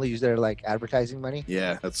 they'll only use their like advertising money.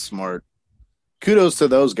 yeah, that's smart. Kudos to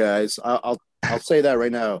those guys. I'll say that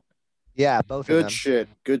right now. Yeah, both of them.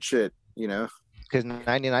 Good shit. You know. Because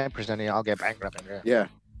 99% of y'all get bankrupt in there. Yeah.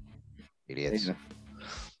 Idiots. Yeah.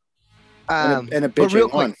 And a but bitch real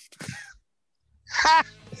ain't one. quick,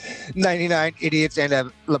 99 idiots and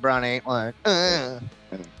a LeBron ain't one.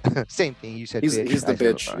 Same thing. You said He's bitch. the I said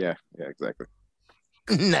bitch. LeBron. Yeah, exactly.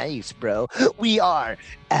 Nice, bro. We are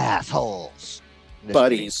assholes.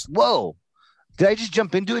 Buddies. Whoa. Did I just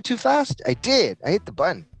jump into it too fast? I did. I hit the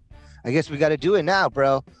button. I guess we got to do it now,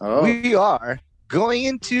 bro. Oh. We are going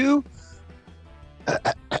into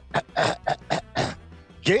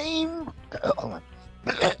game. Hold on.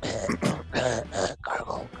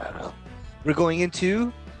 Gargle. We're going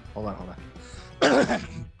into. Hold on.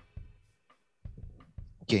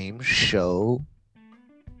 Game show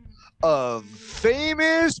of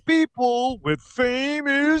famous people with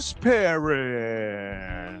famous parents.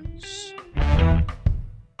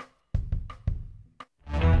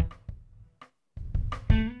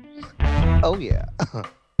 Oh yeah.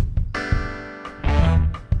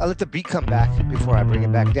 I'll let the beat come back before I bring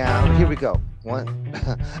it back down. Here we go.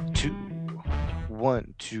 1, 2,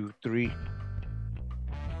 1, 2, 3.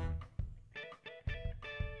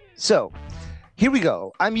 So, here we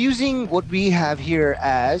go. I'm using what we have here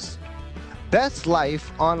as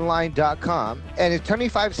bestlifeonline.com, and it's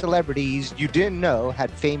 25 celebrities you didn't know had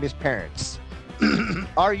famous parents.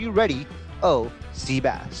 Are you ready? Oh,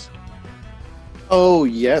 Seabass. Oh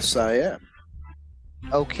yes, I am.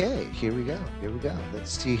 Okay, here we go.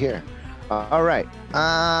 Let's see here. All right.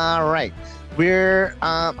 We're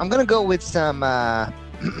I'm gonna go with some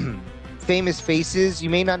famous faces. You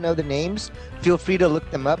may not know the names. Feel free to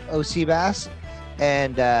look them up, OC Bass,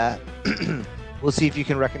 and we'll see if you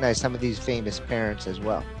can recognize some of these famous parents as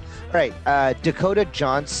well. All right, Dakota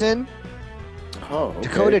Johnson. Oh, okay.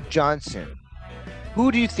 Dakota Johnson.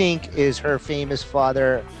 Who do you think is her famous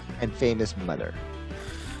father and famous mother?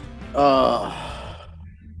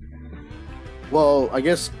 Well, I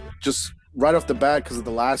guess just right off the bat, because of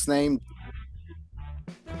the last name,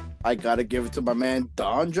 I gotta give it to my man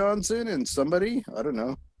Don Johnson and somebody. I don't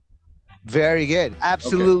know. Very good.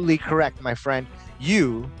 Absolutely correct, my friend.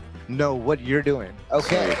 You know what you're doing.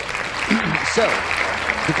 Okay. So,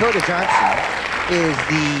 Dakota Johnson is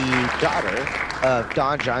the daughter of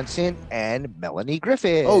Don Johnson and Melanie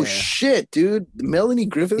Griffith. Oh shit, dude! Melanie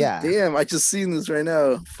Griffith. Yeah. Damn, I just seen this right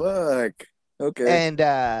now. Fuck. Okay.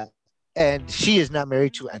 And she is not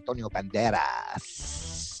married to Antonio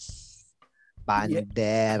Banderas.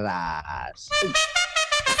 Banderas.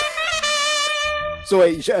 So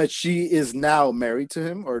wait, she is now married to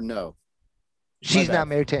him or no? She's bad. not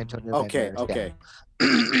married to Antonio Okay. Banderas.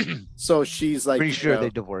 Okay. So she's like, Pretty you sure know, they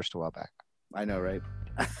divorced a while back. I know, right?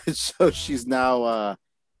 So she's now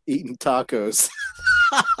eating tacos.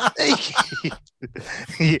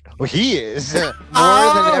 Well, he is more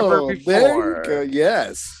than ever before. There you go.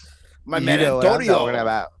 Yes. My You man know what I'm Antonio. talking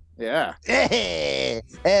about. Yeah.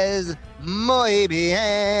 Es muy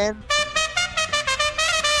bien.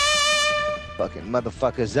 Fucking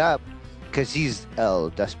motherfuckers up, because he's El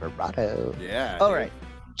Desperado. Yeah. All dude. right.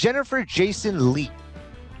 Jennifer Jason Leigh.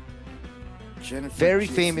 Jennifer Very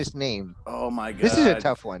Jason- famous name. Oh my god. This is a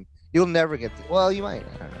tough one. You'll never get well, you might.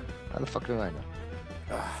 I don't know. How the fuck do I know?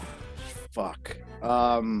 Fuck.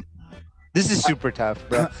 This is super tough,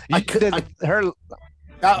 bro. Her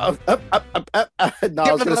No, I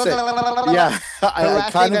was gonna say. Yeah. her I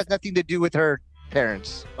last kind name of. has nothing to do with her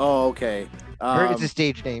parents. Oh, okay. It's a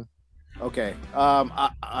stage name. Okay.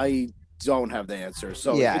 I don't have the answer.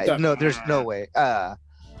 So Yeah, no, there's no way.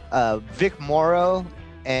 Vic Morrow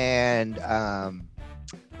and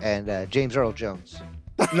James Earl Jones.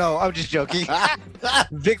 No, I'm just joking.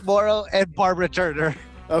 Vic Morrow and Barbara Turner.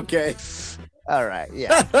 Okay. All right.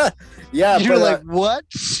 Yeah. Yeah, You're but like, what?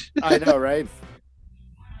 I know, right?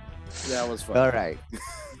 That was fun. All right.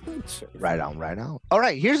 Right on. Right on. All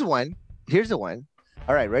right. Here's one. Here's the one.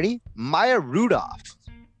 All right. Ready? Maya Rudolph.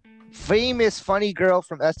 Famous funny girl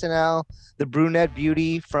from SNL. The brunette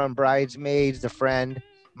beauty from Bridesmaids. The friend.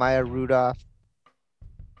 Maya Rudolph.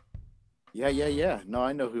 Yeah. No,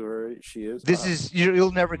 I know who she is. This is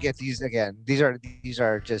you'll never get these again. These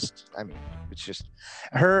are just. I mean, it's just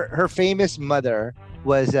her famous mother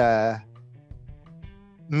was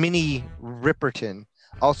Minnie Riperton,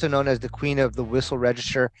 also known as the Queen of the Whistle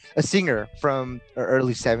Register, a singer from the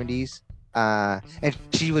early 70s. And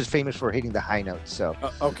she was famous for hitting the high notes. So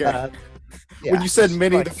okay. Yeah, when you said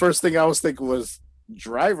Minnie, funny. the first thing I was thinking was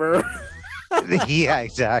driver. Yeah,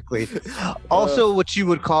 exactly. Also, what you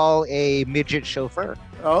would call a midget chauffeur.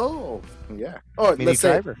 Oh, yeah. Oh, Mini let's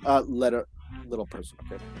driver. say little person.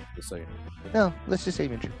 Okay, just so you know. No, let's just say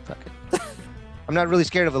midget. Fuck it. I'm not really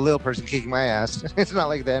scared of a little person kicking my ass. It's not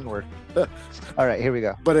like the N-word. All right, here we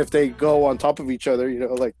go. But if they go on top of each other,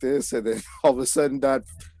 like this, and then all of a sudden that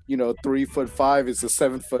 3'5" is a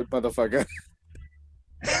 7-foot motherfucker.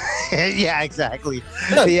 Yeah, exactly.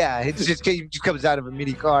 Yeah, it just comes out of a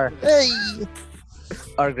mini car. Hey,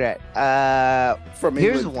 regret. From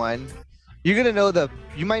Here's England. one.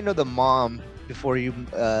 You might know the mom before you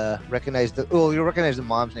recognize you'll recognize the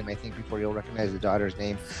mom's name, I think, before you'll recognize the daughter's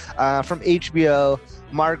name. From HBO,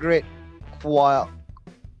 Margaret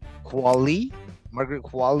Qualley,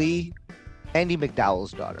 Andy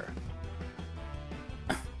McDowell's daughter.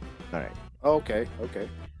 All right. Okay.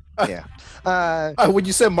 Yeah. When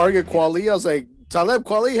you said Margaret Qualley, I was like, Taleb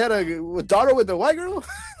Kweli had a daughter with a white girl?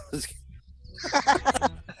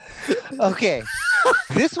 Okay.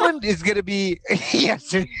 This one is gonna be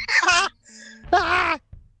yes.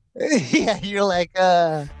 Yeah, you're like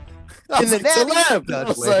I was like, Celeb. I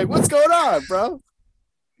was like, what's going on, bro?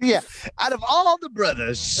 Yeah. Out of all the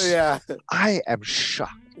brothers, Yeah. I am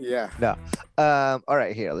shocked. Yeah. No. All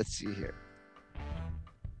right, here. Let's see here.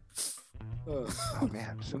 Oh. Oh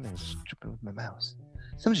man, something's tripping with my mouse.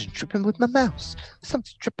 Something's tripping with my mouse.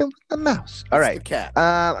 Something's tripping with my mouse. All right. The cat.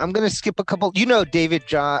 I'm gonna skip a couple. John David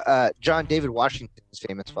Washington's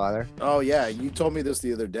famous father. Oh yeah, you told me this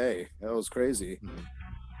the other day. That was crazy.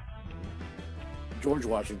 George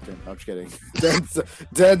Washington. I'm just kidding.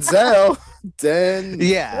 Denzel.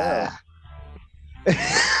 Yeah.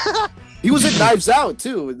 He was in Knives Out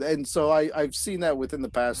too, and so I've seen that within the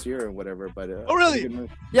past year or whatever. But Oh really?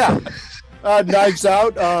 Yeah. Knives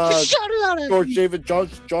Out. Shout it out at George me. David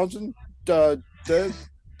Johnson.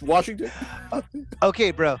 Washington.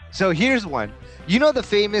 Okay, bro. So here's one. You know the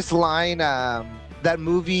famous line, that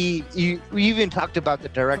movie, we even talked about the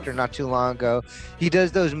director not too long ago. He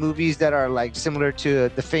does those movies that are like similar to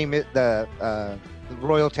the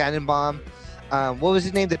Royal Tannenbaum. What was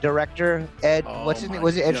his name? The director? Ed, what's his name?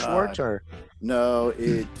 Was it Ed Schwartz or? No,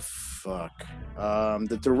 fuck.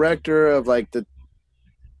 The director of like the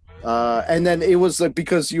and then it was like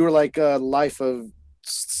because you were like Life of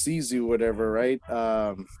Sisu, whatever, right?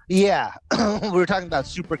 Yeah. We were talking about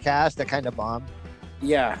Supercast, that kind of bomb.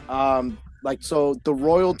 Yeah. Like so the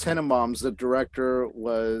Royal Tenenbaums, the director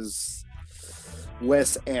was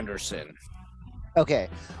Wes Anderson. Okay.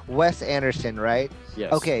 Wes Anderson, right?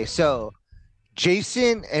 Yes. Okay, so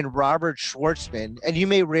Jason and Robert Schwartzman, and you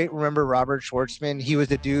may remember Robert Schwartzman. He was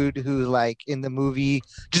the dude who, like, in the movie,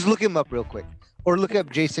 just look him up real quick, or look up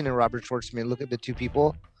Jason and Robert Schwartzman. Look at the two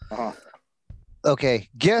people. Uh-huh. Okay,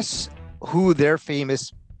 guess who their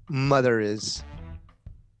famous mother is?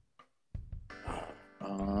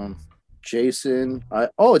 Jason.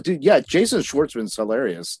 Dude, yeah, Jason Schwartzman's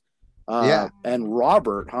hilarious. Yeah. And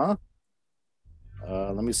Robert, huh?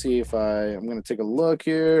 Let me see if I'm gonna take a look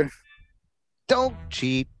here. Don't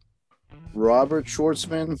cheat. Robert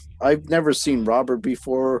Schwartzman. I've never seen Robert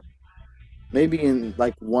before. Maybe in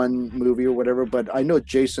like one movie or whatever, but I know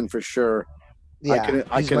Jason for sure. Yeah,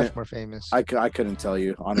 I he's couldn't- much more famous. I couldn't tell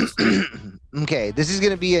you, honestly. Okay, this is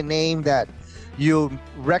gonna be a name that you'll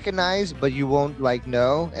recognize, but you won't like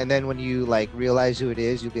know. And then when you like realize who it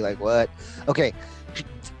is, you'll be like, "What?" Okay,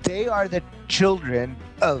 they are the children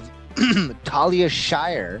of Talia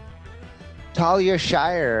Shire. Talia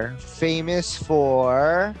Shire, famous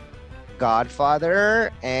for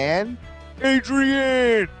Godfather and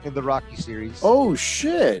Adrian in the Rocky series. Oh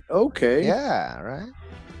shit! Okay. yeah, right.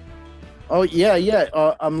 Oh yeah.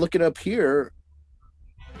 I'm looking up here.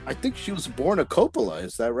 I think she was born a Coppola.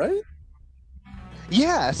 Is that right?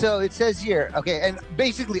 Yeah, so it says here, okay, and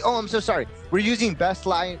basically, oh, I'm so sorry. We're using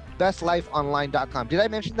bestlifeonline.com. Did I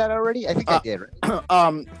mention that already? I think I did, right?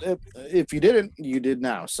 If you didn't, you did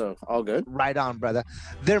now, so all good. Right on, brother.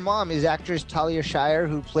 Their mom is actress Talia Shire,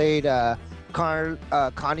 who played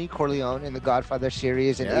Connie Corleone in the Godfather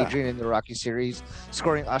series and Adrian in the Rocky series,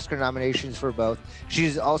 scoring Oscar nominations for both.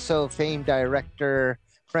 She's also famed director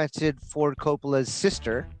Francis Ford Coppola's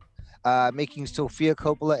sister, making Sofia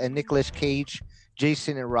Coppola and Nicolas Cage,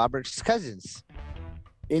 Jason and Robert's cousins.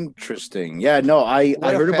 Interesting. Yeah, no, I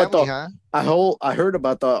heard about the I heard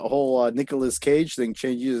about the whole Nicolas Cage thing.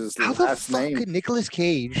 Changes his last name. How the fuck could Nicolas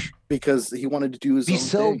Cage? Because he wanted to do his own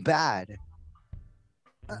so thing. bad.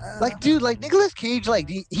 Like, dude, like Nicolas Cage, like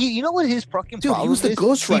he you know what his fucking problem he was the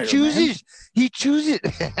ghostwriter. He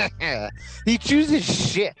chooses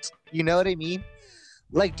shit. You know what I mean?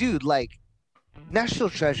 Like, dude, like National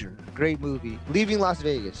Treasure, great movie. Leaving Las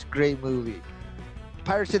Vegas, great movie.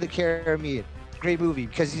 Pirates of the Caribbean, great movie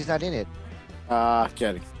because he's not in it.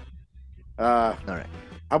 Kidding. All right.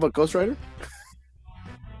 How about Ghost Rider?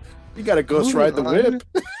 You got to Ghost Ride the whip.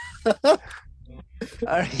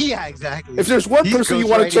 Yeah, exactly. If there's one person you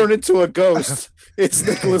want to turn into a ghost, it's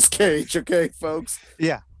Nicolas Cage. Okay, folks.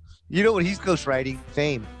 Yeah. You know what he's ghost riding?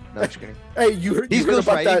 Fame. No, I'm just kidding. Hey, you heard ghost about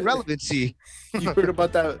riding that relevancy. You heard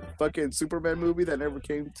about that fucking Superman movie that never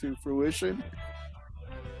came to fruition?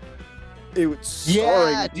 It was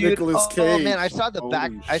starring Nicolas Cage. Oh man, I saw the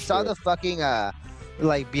back. I saw the fucking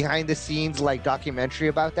like behind the scenes like documentary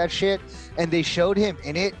about that shit, and they showed him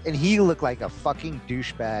in it, and he looked like a fucking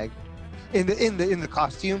douchebag in the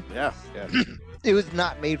costume. Yeah. It was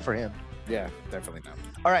not made for him. Yeah, definitely not.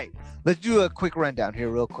 All right, let's do a quick rundown here,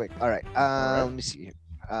 real quick. All right, let me see here.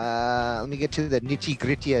 Let me get to the nitty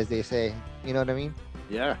gritty, as they say. You know what I mean?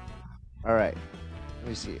 Yeah. All right. Let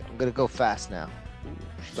me see. I'm gonna go fast now.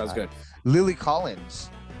 Sounds good. Lily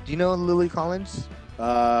Collins. Do you know Lily Collins?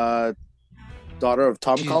 Daughter of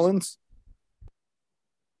Tom Collins.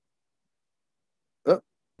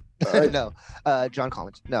 No, John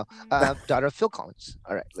Collins. No, daughter of Phil Collins.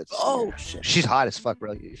 All right, let's. Shit. She's hot as fuck,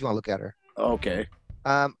 bro. If you want to look at her. Okay.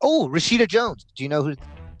 Rashida Jones. Do you know who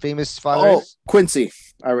famous father is? Quincy.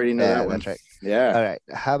 I already know that one. That's right. Yeah. All right.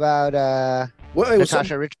 How about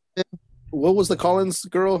Natasha Richardson? What was the Collins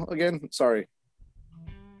girl again? Sorry.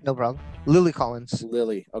 No problem. Lily Collins.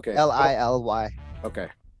 Lily. Okay. Lily. Okay.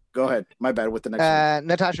 Go ahead. My bad with the next one.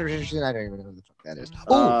 Natasha Richardson. I don't even know who the fuck that is.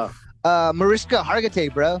 Mariska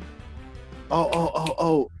Hargitay, bro.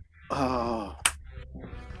 Oh.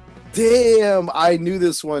 Damn, I knew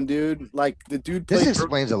this one, dude. Like the dude played. This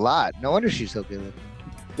explains a lot. No wonder she's so good.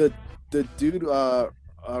 The dude,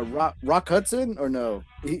 Rock Hudson, or no?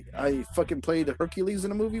 I fucking played Hercules in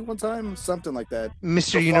a movie one time, something like that.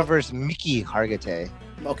 Mr. Universe, Mickey Hargitay.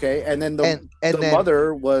 Okay, and then the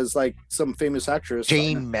mother was like some famous actress,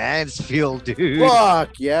 Jane Mansfield, dude.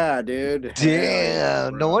 Fuck yeah, dude.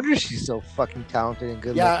 Damn, no wonder she's so fucking talented and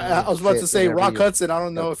good. Yeah, I was about to say Rock Hudson. I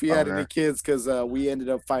don't know if he had any kids because we ended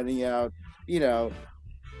up finding out, he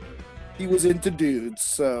was into dudes,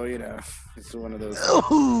 so it's one of those.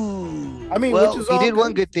 Ooh. I mean, well, which is he did good.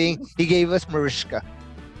 one good thing. He gave us Mariska.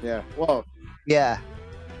 Yeah. Well. Yeah.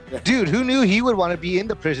 Dude, who knew he would want to be in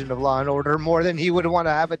the prison of Law and Order more than he would want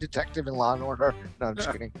to have a detective in Law and Order? No, I'm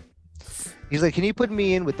just kidding. He's like, can you put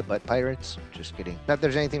me in with the butt pirates? Just kidding. Not that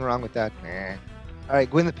there's anything wrong with that. Nah. All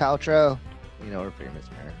right, Gwyneth Paltrow. Her famous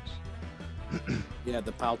parents. Yeah,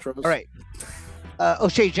 the Paltrows. All right.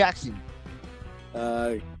 O'Shea Jackson.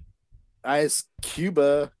 Ice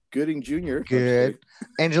Cuba Gooding Jr. Good. Okay.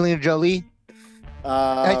 Angelina Jolie.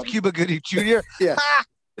 Ice Cuba Gooding Jr. Yeah.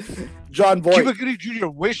 John Voight. Cuba Gooding Jr.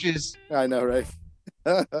 wishes. I know, right?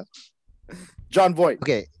 John Voight.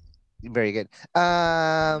 Okay. Very good.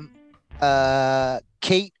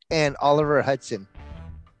 Kate and Oliver Hudson.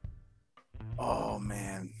 Oh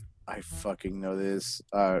man, I fucking know this.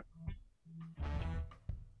 Kurt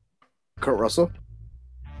Russell.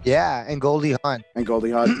 Yeah, and Goldie Hawn.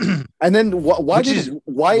 And then why did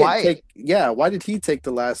he take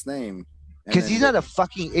the last name? Because he's not a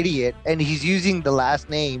fucking idiot, and he's using the last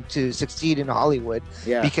name to succeed in Hollywood.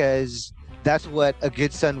 Yeah. Because that's what a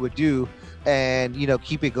good son would do, and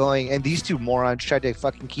keep it going. And these two morons tried to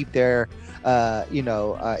fucking keep their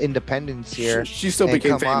independence here. She still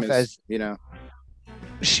became famous, off as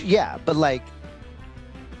yeah, but like,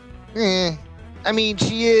 I mean,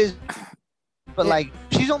 she is, but like,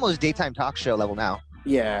 she's almost daytime talk show level now.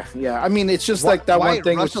 Yeah. I mean, it's just like that Wyatt one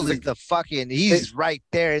thing. Russell is the fucking. He's right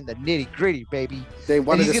there in the nitty gritty, baby. They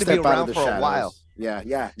wanted to step be around out of the for shadows. a while.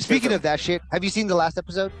 Yeah. Speaking of that shit, have you seen the last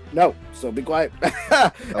episode? No, so be quiet.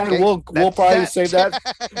 And Okay, we'll that's probably that. save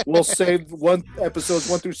that. We'll save episodes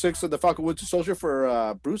 1 through 6 of the Falcon Winter Soldier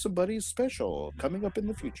for Brewsome Buddies special coming up in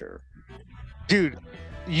the future. Dude,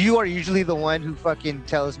 you are usually the one who fucking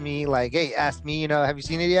tells me like, hey, ask me, have you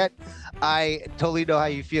seen it yet? I totally know how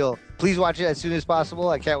you feel. Please watch it as soon as possible.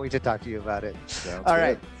 I can't wait to talk to you about it. Sounds All good.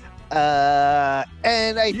 right.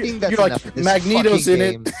 And I think that's you're enough like of this Magneto's fucking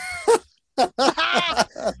in game.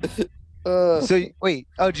 it. So wait,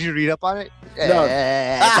 did you read up on it? No.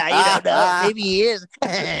 You don't know. Maybe he is.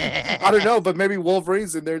 I don't know, but maybe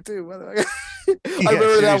Wolverine's in there too. I Yeah,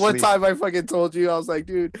 remember that one seriously. time I fucking told you, I was like,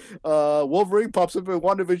 dude, Wolverine pops up in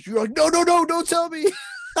WandaVision. You're like, no, don't tell me.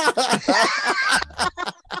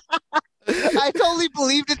 I totally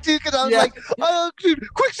believed it too, because I was Yeah. like, oh, dude,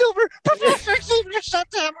 Quicksilver, Professor Xavier shut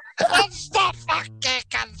them. It's the fucking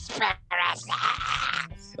conspiracy.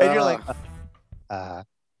 And you're like,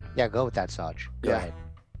 yeah, go with that, Sanj. Go ahead,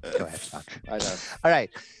 Sanj. I know. All right.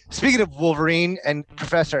 Speaking of Wolverine and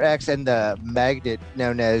Professor X and the magnet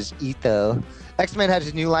known as Etho, X-Men has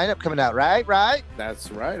a new lineup coming out, right? Right?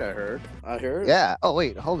 That's right. I heard. Yeah. Oh,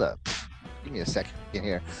 wait, hold up. Give me a second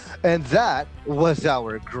here. And that was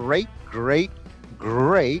our great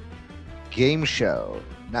game show.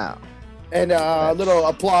 Now. And a little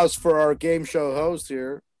applause for our game show host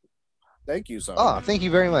here. Thank you, son. Oh, thank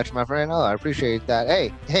you very much, my friend. Oh, I appreciate that.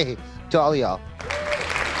 Hey, to all y'all.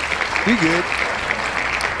 Be good.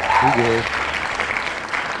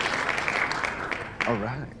 All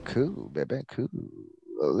right, cool, baby, cool.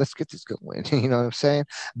 Well, let's get this going. You know what I'm saying?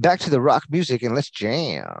 Back to the rock music and let's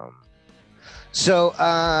jam. So,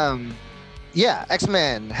 yeah,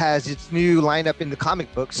 X-Men has its new lineup in the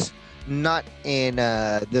comic books, not in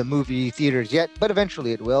the movie theaters yet, but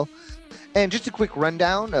eventually it will. And just a quick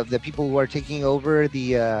rundown of the people who are taking over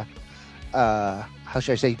the, how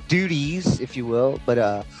should I say, duties, if you will.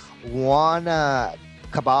 But Juana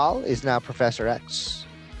Cabal is now Professor X.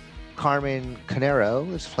 Carmen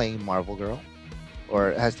Canero is playing Marvel Girl,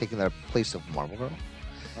 or has taken the place of Marvel Girl.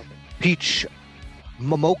 Okay. Peach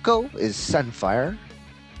Momoko is Sunfire.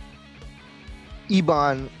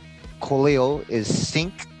 Iban Coleo is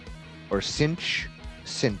Sink, or Cinch,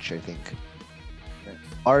 I think.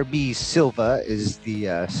 RB Silva is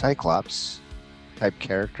the Cyclops type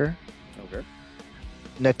character. Okay.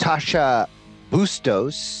 Natasha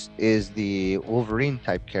Bustos is the Wolverine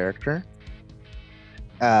type character.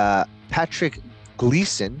 Patrick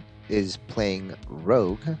Gleason is playing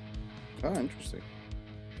Rogue. Oh, interesting.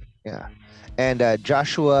 Yeah. And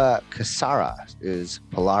Joshua Cassara is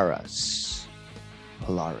Polaris.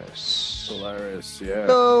 Hilarious, yeah.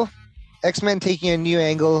 So, X-Men taking a new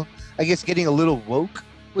angle. I guess getting a little woke,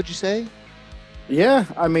 would you say? Yeah,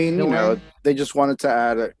 I mean, No you know, way. they just wanted to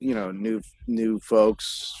add, new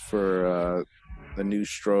folks for the new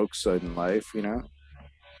strokes in life,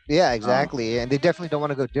 Yeah, exactly. And they definitely don't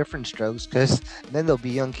want to go different strokes, because then there'll be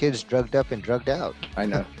young kids drugged up and drugged out. I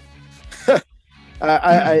know.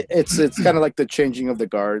 It's kind of like the changing of the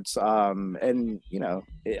guards. And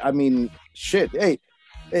I mean, shit. Hey,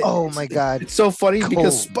 Oh my God. it's so funny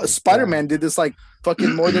because Oh my Spider-Man did this like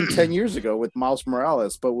fucking more than 10 years ago with Miles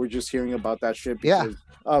Morales, but we're just hearing about that shit Yeah. because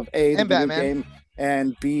of A, the And video Batman. game,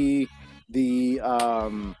 and B, the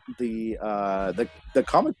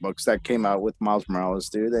comic books that came out with Miles Morales,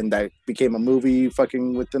 dude, and that became a movie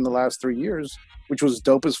fucking within the last 3 years, which was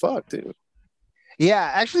dope as fuck, dude. Yeah,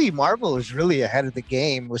 actually, Marvel is really ahead of the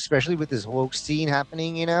game, especially with this woke scene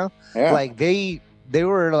happening, Yeah. Like, they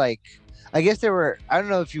were like, I guess they were, I don't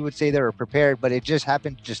know if you would say they were prepared, but it just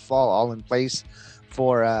happened to just fall all in place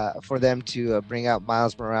for them to bring out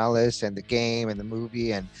Miles Morales and the game and the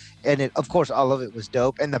movie, and it, of course, all of it was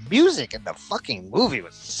dope, and the music in the fucking movie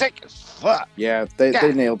was sick as fuck. Yeah, they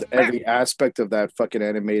God nailed every aspect of that fucking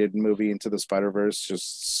animated movie Into the Spider-Verse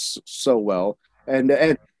just so well. And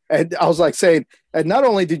I was like saying, and not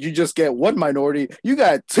only did you just get one minority, you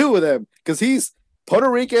got two of them, because he's Puerto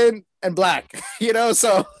Rican and black,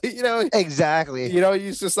 so Exactly.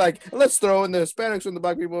 he's just like, let's throw in the Hispanics and the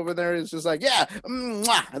black people over there. It's just like, yeah,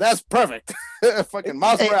 that's perfect. Fucking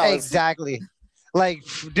Miles Morales. Exactly. Like,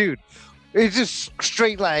 dude, it's just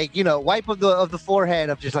straight like, wipe of the forehead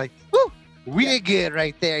of just like, woo, we did good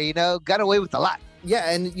right there, got away with a lot. Yeah,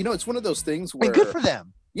 and it's one of those things where And good for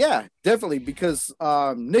them. Yeah, definitely, because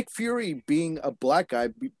Nick Fury being a black guy,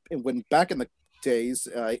 when back in the days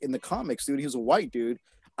in the comics, dude, he was a white dude.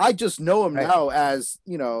 I just know him Right. now as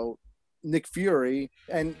Nick Fury,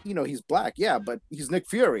 and he's black, yeah, but he's Nick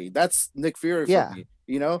Fury. That's Nick Fury for Yeah. me,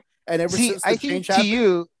 And ever See, since I the think change to happened,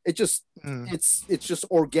 you, it just mm, it's just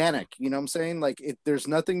organic. You know what I'm saying? Like there's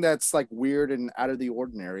nothing that's like weird and out of the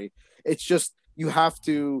ordinary. It's just you have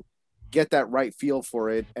to get that right feel for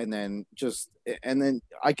it, and then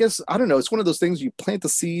I guess I don't know. It's one of those things you plant the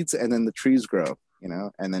seeds and then the trees grow. You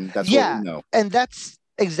know, and then that's what we yeah, know. and that's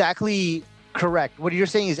exactly correct. What you're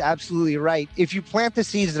saying is absolutely right. If you plant the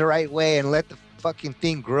seeds the right way and let the fucking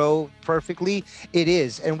thing grow perfectly, it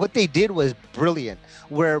is. And what they did was brilliant.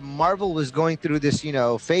 Where Marvel was going through this,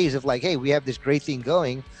 phase of like, hey, we have this great thing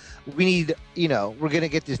going. We need, we're gonna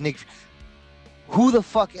get this Nick. Who the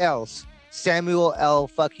fuck else? Samuel L.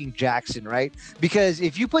 fucking Jackson, right? Because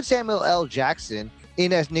if you put Samuel L. Jackson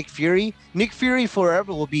in as Nick Fury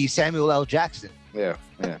forever will be Samuel L. Jackson. Yeah.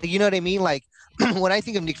 You know what I mean? Like when I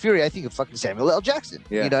think of Nick Fury, I think of fucking Samuel L. Jackson.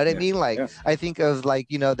 Yeah, You know what I yeah, mean? Like yeah. I think of like,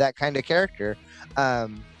 that kind of character. But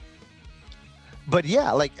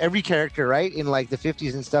yeah, like every character, right? In like the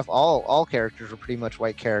 50s and stuff, all characters were pretty much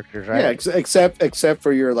white characters, right? Yeah, except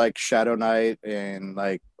for your like Shadow Knight and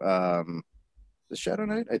like the Shadow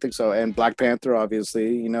Knight, I think so, and Black Panther,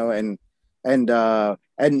 obviously, and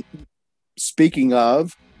speaking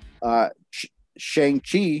of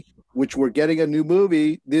Shang-Chi, which we're getting a new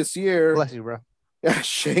movie this year. Bless you, bro.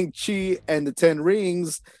 Shang-Chi and the Ten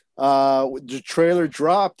Rings. The trailer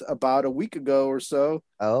dropped about a week ago or so.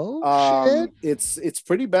 Oh shit. It's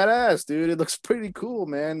pretty badass, dude. It looks pretty cool,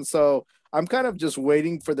 man. So I'm kind of just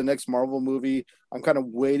waiting for the next Marvel movie. I'm kind of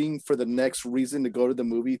waiting for the next reason to go to the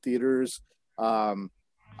movie theaters. I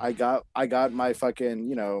got my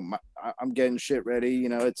fucking, I'm getting shit ready.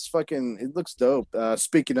 It looks dope.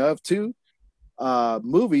 Speaking of too,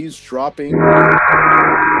 movies dropping.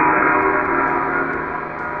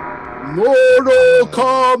 Mortal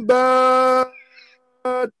Kombat.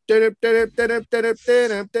 Oh,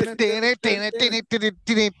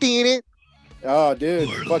 dude,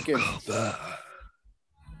 fucking.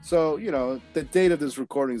 So, the date of this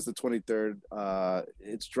recording is the 23rd.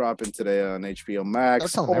 It's dropping today on HBO Max.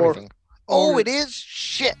 Don't tell them everything. Oh, it is?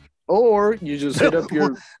 Shit. Or you just hit up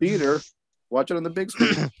your theater, watch it on the big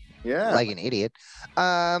screen. Yeah. Like an idiot.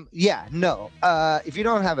 Yeah, no. If you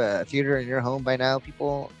don't have a theater in your home by now,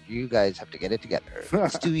 people, you guys have to get it together.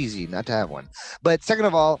 It's too easy not to have one. But second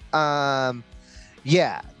of all,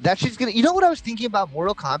 yeah, that shit's gonna. You know what I was thinking about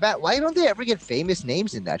Mortal Kombat? Why don't they ever get famous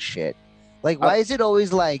names in that shit? Like, why is it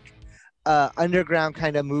always like underground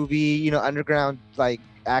kind of movie? Underground like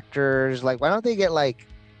actors. Like, why don't they get like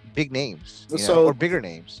big names, or bigger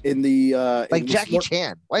names? In the like Jackie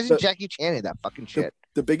Chan. Why isn't Jackie Chan in that fucking shit?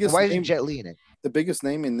 The biggest. Why isn't Jet Li in it? The biggest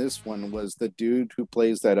name in this one was the dude who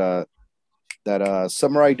plays that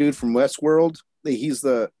samurai dude from Westworld. He's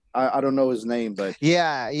the I don't know his name, but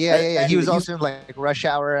yeah. He was also in like Rush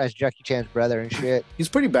Hour as Jackie Chan's brother and shit. He's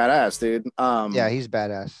pretty badass, dude. Yeah, he's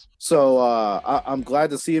badass. So I'm glad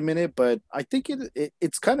to see him in it, but I think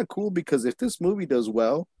it's kind of cool because if this movie does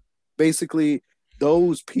well, basically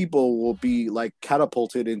those people will be like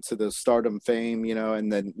catapulted into the stardom fame,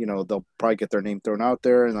 and then they'll probably get their name thrown out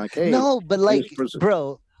there and like, hey, no, but like,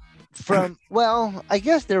 bro, I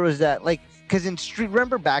guess there was that like. Because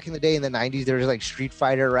remember back in the day in the 90s, there was like Street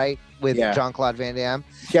Fighter, right? With Jean-Claude Van Damme.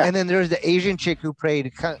 Yeah. And then there was the Asian chick who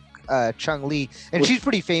played Chung-Li. And she's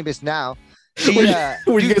pretty famous now. Were you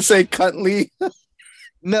going to say Cunt Lee?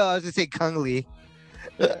 No, I was going to say Kung Lee.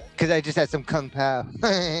 Because I just had some Kung Pao.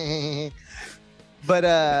 But,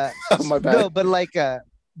 my bad. No, but like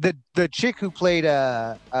the chick who played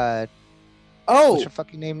what's her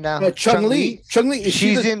fucking name now? Chung-Li. Chung-Li.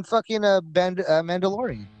 She's in fucking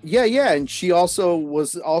Mandalorian. Yeah, and she also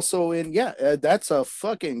was in. That's a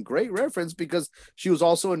fucking great reference because she was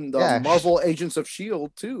also in the Marvel Agents of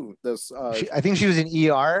S.H.I.E.L.D. too. I think she was in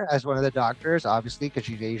ER as one of the doctors, obviously because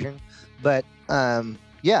she's Asian. But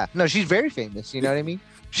she's very famous. You know what I mean?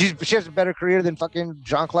 She has a better career than fucking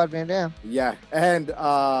Jean-Claude Van Damme. Yeah, and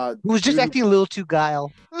who was just acting a little too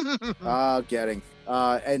guile. Getting.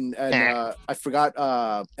 I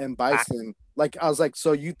forgot M. Bison. Like I was like,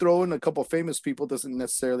 so you throw in a couple famous people doesn't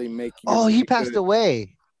necessarily make you. Oh, he passed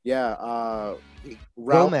away. Yeah,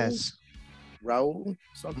 Gomez. Raul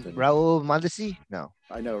something. Raul Mondesi? No.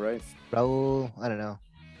 I know, right? Raul, I don't know.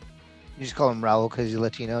 You just call him Raul because he's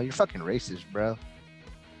Latino. You're fucking racist, bro.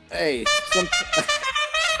 Hey,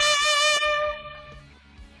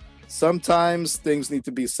 sometimes things need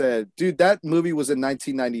to be said. Dude, that movie was in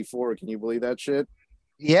 1994. Can you believe that shit?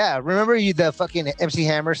 Yeah, remember the fucking MC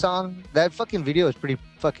Hammer song? That fucking video is pretty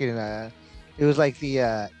fucking it was like the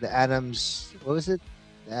Addams, what was it?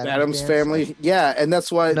 The Addams Family. Yeah, and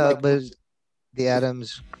that's why no, but the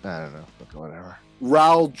Addams, I don't know, whatever.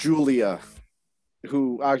 Raul Julia.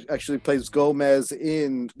 who actually plays Gomez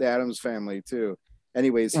in the Addams Family too.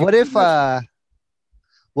 Anyways, he What was if in that.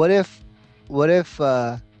 what if what if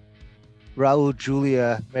Raul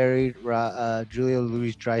Julia married Julia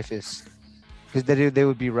Louis Dreyfus? Because then they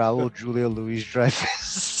would be Raul Julia Louis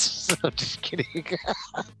Dreyfus. I'm just kidding.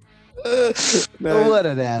 What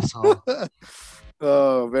an asshole.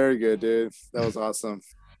 Oh, very good, dude. That was awesome.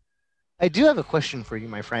 I do have a question for you,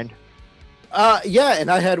 my friend. Yeah, and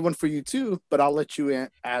I had one for you too, but I'll let you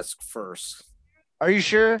ask first. Are you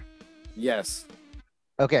sure? Yes.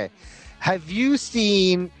 Okay. Have you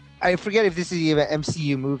seen? I forget if this is even an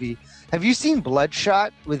MCU movie. Have you seen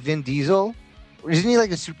Bloodshot with Vin Diesel? Isn't he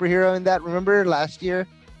like a superhero in that? Remember last year?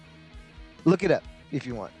 Look it up if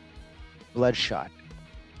you want. Bloodshot.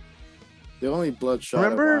 The only bloodshot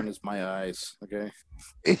Remember? I want is my eyes. Okay.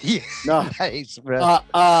 Yeah, No. nice, bro.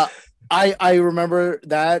 I remember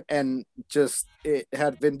that, and just it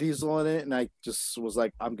had Vin Diesel in it, and I just was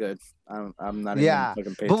like, I'm good. I'm not Yeah, even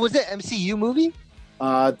fucking paying. but was it MCU movie?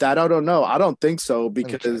 That I don't know. I don't think so Let me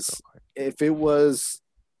check real because quick. if it was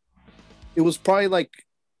probably like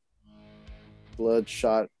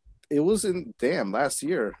Bloodshot. It was in last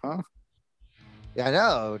year, huh? Yeah, I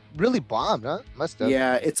know. Really bombed, huh? Must have.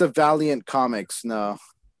 Yeah, it's a Valiant Comics. No,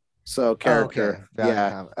 so character. Oh,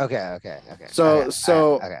 okay. Yeah. Okay.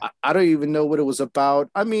 So Okay. I don't even know what it was about.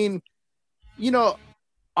 I mean,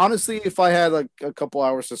 honestly, if I had like a couple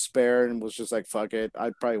hours to spare and was just like fuck it,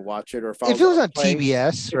 I'd probably watch it. Or if I If was it was on a on plane,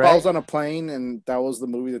 TBS, if I was right? on a plane and that was the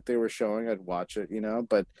movie that they were showing, I'd watch it.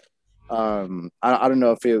 But I don't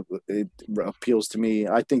know if it appeals to me.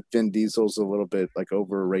 I think Vin Diesel's a little bit like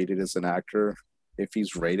overrated as an actor, if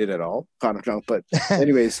he's rated at all. I don't know, but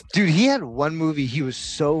anyways, Dude, he had one movie he was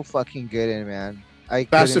so fucking good in, man. I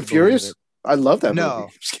Fast and couldn't believe Furious. it. I love that No.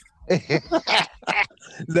 movie.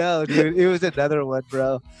 No, dude, it was another one,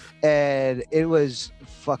 bro. And it was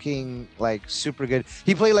fucking like super good.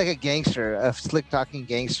 He played like a gangster, a slick talking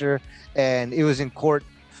gangster, and it was in court.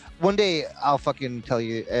 One day I'll fucking tell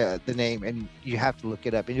you the name and you have to look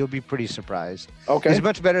it up and you'll be pretty surprised. Okay. He's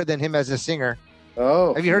much better than him as a singer.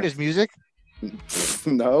 Oh, Have you heard his music?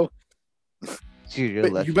 No. Dude, you're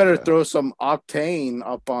But lucky, you better bro. throw some octane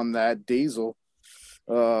up on that diesel.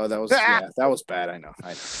 That was bad. I know.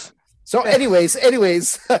 So, anyways,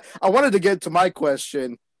 I wanted to get to my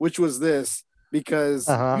question, which was this, because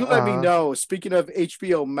you let me know. Speaking of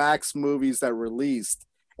HBO Max movies that released,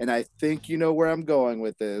 and I think you know where I'm going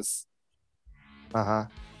with this.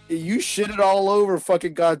 You shit it all over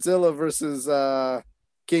fucking Godzilla versus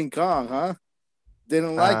King Kong, huh?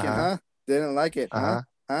 Didn't like it, huh? Didn't like it, huh?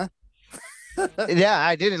 Huh? Yeah,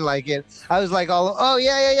 I didn't like it. I was like, oh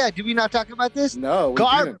yeah. Did we not talk about this? No, we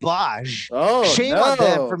didn't. Garbage. Oh, shame no. on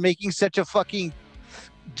them for making such a fucking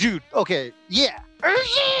dude. Okay, yeah.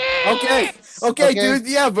 Okay, dude.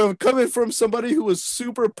 Yeah, but coming from somebody who was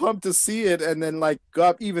super pumped to see it, and then like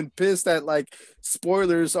got even pissed at like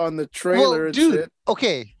spoilers on the trailer and dude, shit.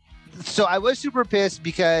 Okay, so I was super pissed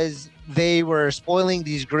because they were spoiling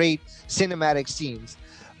these great cinematic scenes.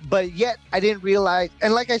 But yet I didn't realize,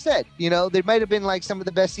 and like I said, they might have been like some of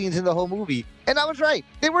the best scenes in the whole movie. And I was right.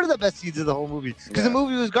 They were the best scenes of the whole movie because the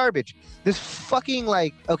movie was garbage. This fucking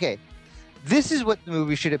this is what the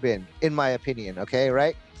movie should have been, in my opinion. Okay,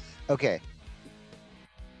 right? Okay.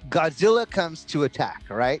 Godzilla comes to attack,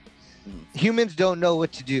 right? Humans don't know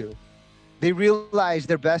what to do. They realize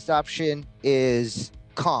their best option is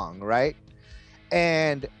Kong, right?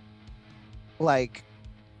 And like,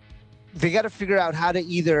 they got to figure out how to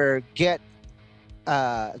either get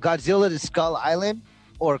Godzilla to Skull Island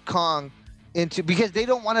or Kong because they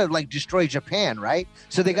don't want to like destroy Japan, right?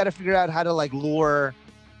 So they got to figure out how to like lure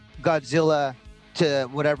Godzilla to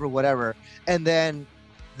whatever. And then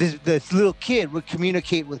this little kid would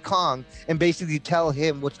communicate with Kong and basically tell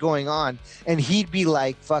him what's going on. And he'd be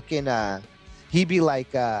like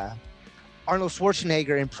Arnold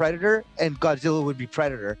Schwarzenegger in Predator, and Godzilla would be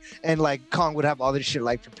Predator, and like Kong would have all this shit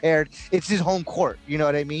like prepared. It's his home court, you know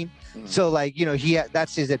what I mean? So like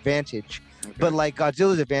that's his advantage, but like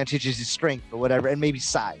Godzilla's advantage is his strength or whatever, and maybe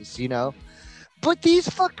size, But these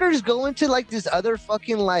fuckers go into like this other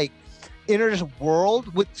fucking like inner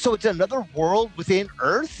world so it's another world within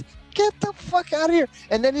Earth. Get the fuck out of here.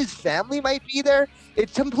 And then his family might be there.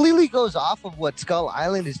 It completely goes off of what Skull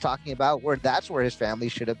Island is talking about, where that's where his family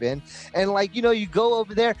should have been. And like, you go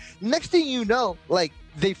over there. Next thing you know, like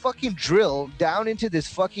they fucking drill down into this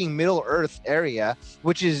fucking Middle Earth area,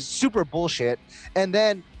 which is super bullshit. And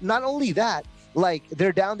then not only that, like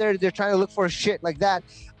they're down there, they're trying to look for shit like that.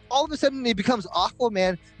 all of a sudden it becomes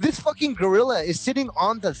Aquaman. This fucking gorilla is sitting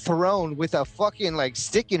on the throne with a fucking like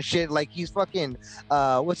stick and shit, like he's fucking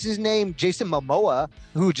what's his name, Jason Momoa,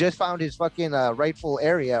 who just found his fucking rightful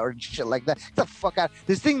area or shit like that. Get the fuck out.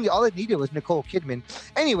 This thing, all it needed was Nicole Kidman.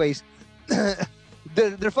 Anyways,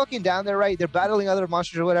 they're fucking down there, right? They're battling other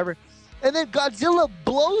monsters or whatever, and then Godzilla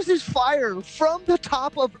blows his fire from the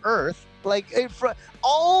top of Earth, like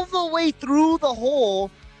all the way through the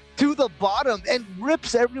hole to the bottom, and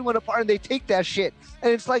rips everyone apart, and they take that shit.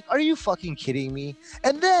 And it's like, are you fucking kidding me?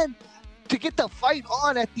 And then to get the fight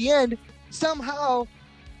on at the end, somehow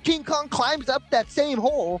King Kong climbs up that same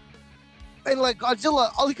hole, and like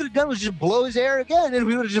Godzilla, all he could have done was just blow his air again, and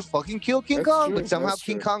we would have just fucking killed King Kong. True. But somehow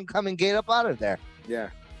King Kong come and get up out of there. Yeah.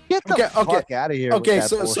 Get the fuck out of here. Okay,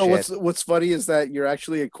 so what's funny is that you're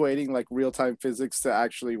actually equating like real-time physics to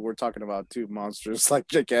actually we're talking about two monsters like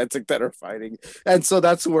gigantic that are fighting, and so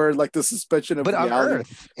that's where like the suspension of reality, on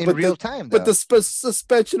Earth in real time. But the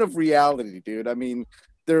suspension of reality, dude. I mean,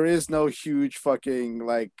 there is no huge fucking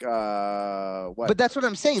like what? But that's what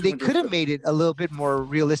I'm saying. They could have made it a little bit more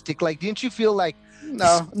realistic. Like, didn't you feel like?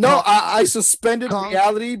 No, I suspended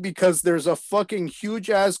reality because there's a fucking huge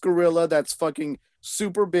ass gorilla that's fucking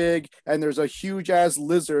super big, and there's a huge ass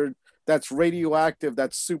lizard that's radioactive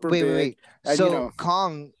that's super big. Wait. And, so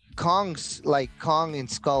Kong's like Kong in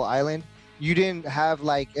Skull Island, you didn't have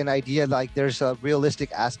like an idea like there's a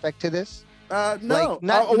realistic aspect to this? No,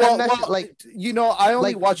 like I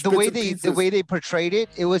only watched the way they portrayed it.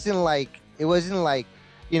 It wasn't like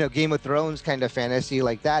Game of Thrones kind of fantasy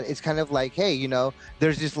like that. It's kind of like, hey,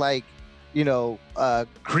 there's this like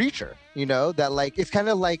creature, that like it's kind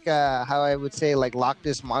of like how I would say like Loch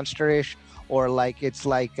Ness Monster-ish, or like it's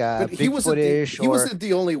like Bigfoot-ish. He wasn't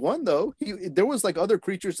the only one though. There was like other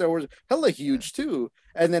creatures that were hella huge too,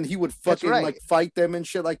 and then he would fucking like fight them and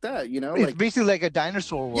shit like that. It's like basically like a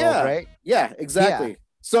dinosaur world, right? Yeah, exactly. Yeah.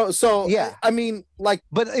 So yeah, I mean, like,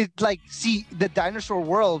 but it's like, see, the dinosaur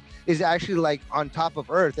world is actually like on top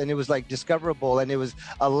of Earth, and it was like discoverable, and it was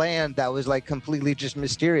a land that was like completely just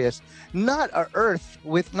mysterious, not a Earth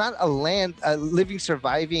with not a land, a living,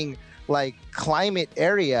 surviving like climate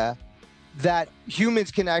area that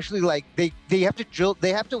humans can actually like. They have to drill.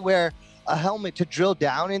 They have to wear a helmet to drill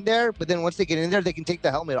down in there, but then once they get in there, they can take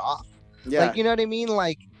the helmet off. Yeah, like, you know what I mean,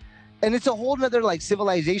 like. And it's a whole nother like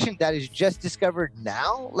civilization that is just discovered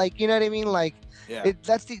now. Like, you know what I mean? Like,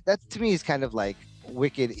 that's to me is kind of like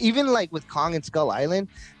wicked. Even like with Kong and Skull Island,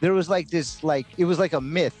 there was like this, like, it was like a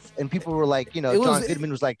myth, and people were like, John Goodman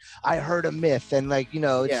was like, I heard a myth, and like,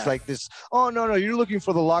 it's like this. Oh no, you're looking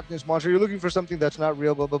for the Loch Ness monster. You're looking for something that's not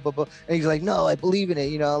real. Blah blah blah blah. And he's like, no, I believe in it.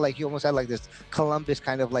 Like he almost had like this Columbus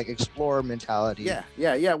kind of like explorer mentality.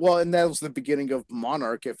 Yeah. Well, and that was the beginning of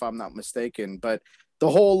Monarch, if I'm not mistaken, but. The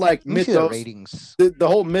whole like mythos, the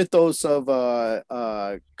whole mythos of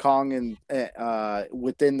Kong and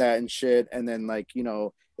within that and shit, and then like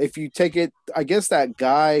if you take it, I guess that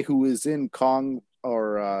guy who is in Kong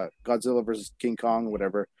or Godzilla versus King Kong, or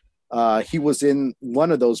whatever, he was in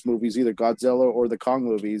one of those movies, either Godzilla or the Kong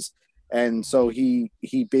movies, and so he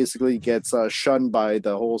basically gets shunned by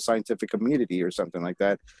the whole scientific community or something like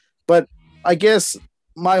that. But I guess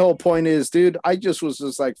my whole point is, dude, I just was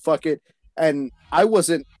just like, fuck it. And I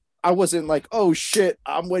wasn't like, oh shit,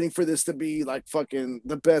 I'm waiting for this to be like fucking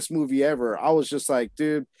the best movie ever. I was just like,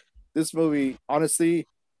 dude, this movie, honestly,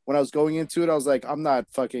 when I was going into it, I was like, I'm not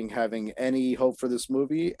fucking having any hope for this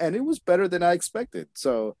movie, and it was better than I expected.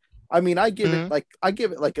 So, I mean, I give it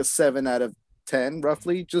like a 7 out of 10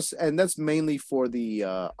 roughly, and that's mainly for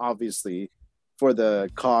the obviously for the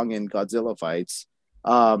Kong and Godzilla fights.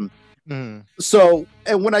 So,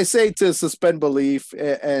 and when I say to suspend belief,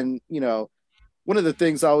 and one of the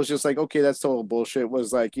things I was just like, okay, that's total bullshit,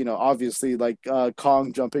 was like, obviously like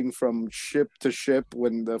Kong jumping from ship to ship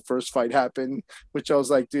when the first fight happened, which I was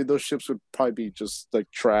like, dude, those ships would probably be just like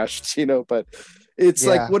trashed, but it's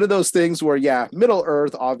like one of those things where, Middle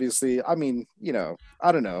Earth, obviously, I mean,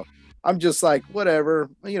 I don't know. I'm just like, whatever,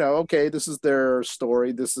 okay, this is their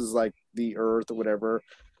story. This is like the Earth or whatever.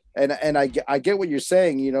 And I get what you're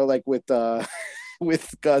saying, like with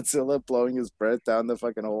with Godzilla blowing his breath down the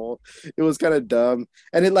fucking hole. It was kind of dumb,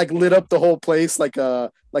 and it like lit up the whole place like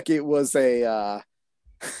it was a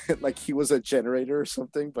like he was a generator or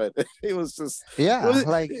something. But it was just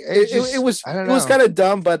it was kind of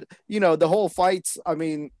dumb. But the whole fights, I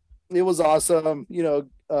mean, it was awesome.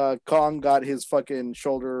 Kong got his fucking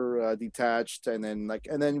shoulder detached, and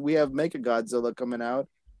then we have Mechagodzilla coming out.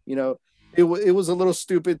 It was a little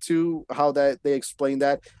stupid too how that they explained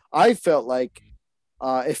that. I felt like,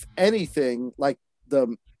 if anything, like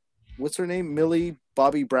what's her name, Millie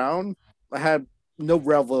Bobby Brown, had no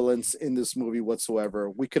relevance in this movie whatsoever.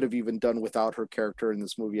 We could have even done without her character in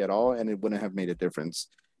this movie at all, and it wouldn't have made a difference.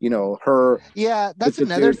 Her. Yeah, that's the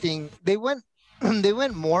another dude- thing. They went they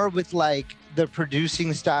went more with like the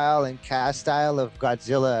producing style and cast style of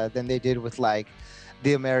Godzilla than they did with like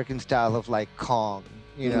the American style of like Kong,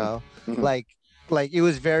 you Mhm. know? Mhm. Like it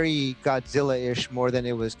was very Godzilla-ish more than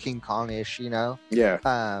it was King Kong-ish,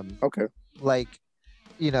 Yeah. Okay. Like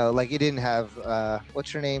like it didn't have what's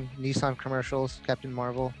her name? Nissan commercials, Captain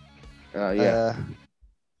Marvel. Yeah.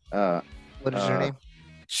 What is her uh, name?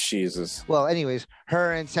 Jesus. Well, anyways,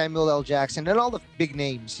 her and Samuel L. Jackson and all the big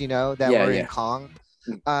names, that Yeah, were yeah. in Kong.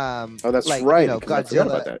 Oh, that's like, right. Because I forgot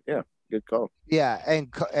Godzilla. about that. Yeah. Good call. Yeah,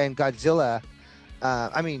 and Godzilla.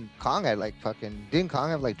 I mean, Kong had like fucking. Didn't Kong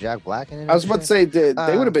have like Jack Black in it? I was about to say they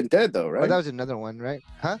would have been dead though, Well, right? that was another one, right?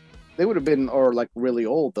 Huh? They would have been or like really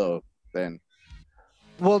old though then.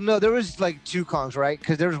 Well, no, there was like two Kongs, right?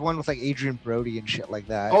 Because there was one with like Adrian Brody and shit like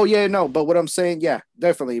that. Oh yeah, no, but what I'm saying, yeah,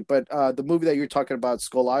 definitely. But the movie that you're talking about,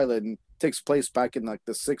 Skull Island, takes place back in like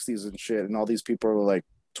the 60s and shit, and all these people were like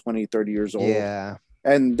 20, 30 years old. Yeah.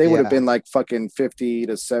 And they would have Yeah. been like fucking 50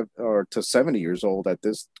 to 70 years old at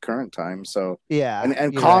this current time. So Yeah.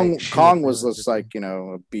 and you're Kong right. Shit, Kong was that just like,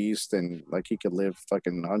 a beast and like he could live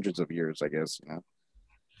fucking hundreds of years, I guess, I don't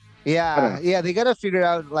Yeah, know. yeah, they gotta figure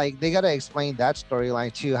out like they gotta explain that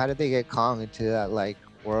storyline too. How did they get Kong into that like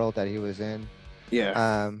world that he was in?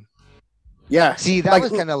 Yeah. Yeah. See, that Like,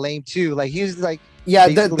 was kind of lame too. Like he was like, yeah,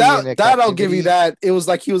 basically in a that I'll give you captivity. that. It was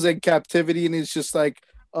like he was in captivity and he's just like,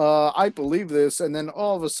 I believe this, and then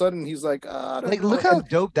all of a sudden he's like, I don't Like, know. look how And-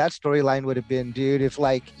 dope that storyline would have been, dude. If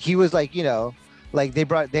like he was like, like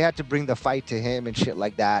they had to bring the fight to him and shit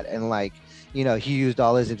like that, and like, he used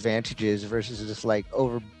all his advantages versus just like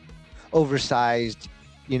oversized,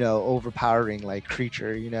 overpowering like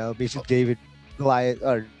creature, basically David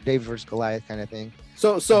versus Goliath kind of thing.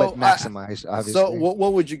 so But maximized, obviously. so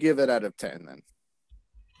what would you give it out of 10 then?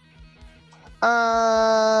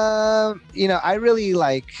 I really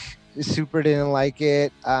like super didn't like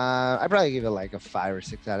it. I probably give it like a 5 or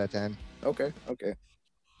 6 out of 10. Okay.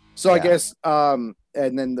 So I Yeah. guess and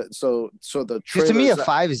then so the Because to me, a trailers-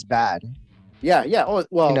 5 is bad. yeah. Oh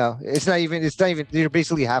well, It's not even. You're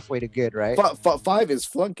basically halfway to good, right? 5 is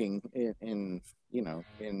flunking in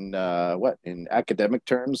what in academic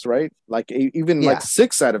terms, right? Like even Yeah. like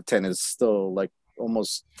 6 out of 10 is still like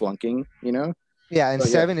almost flunking, Yeah, and So,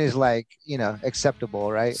 yeah. 7 is like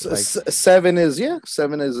acceptable, right? Like 7 is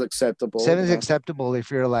acceptable. 7 is acceptable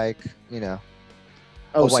if you're like a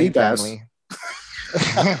Oh, white Seabass. family.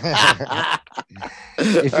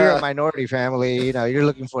 If you're a minority family, you're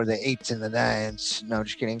looking for the 8s and the 9s. No, I'm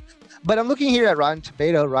just kidding. But I'm looking here at Rotten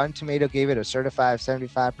Tomato. Rotten Tomato gave it a certified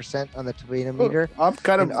 75% on the tomato meter, I'm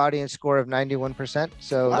kind an of audience score of 91%.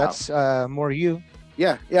 So Wow. that's more you.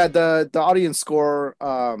 yeah. The audience score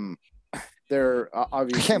they're I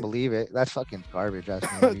obviously can't believe it. That's fucking garbage. Ass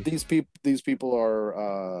movie. these people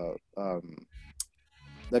are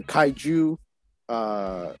the kaiju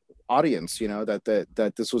audience,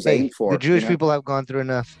 that this was Hey, aimed for. the Jewish people have gone through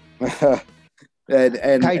enough. and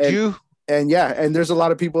Kaiju. and yeah, and there's a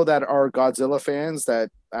lot of people that are Godzilla fans that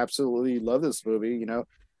absolutely love this movie.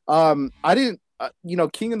 I didn't,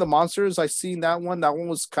 King of the Monsters. I seen that one. That one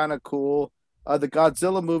was kind of cool. The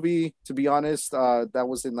Godzilla movie, to be honest, that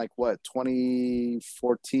was in like what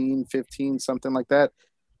 2014, 15, something like that.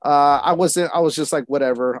 I was just like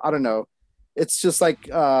whatever. I don't know. It's just like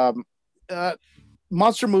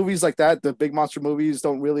monster movies like that. The big monster movies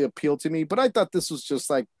don't really appeal to me. But I thought this was just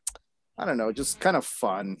like, I don't know, just kind of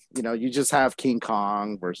fun. You just have King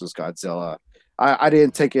Kong versus Godzilla. I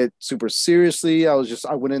didn't take it super seriously. I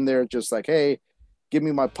went in there just like, hey, give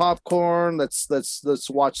me my popcorn. Let's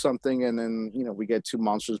watch something, and then we get two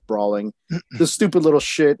monsters brawling. The stupid little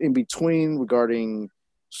shit in between regarding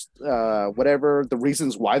whatever the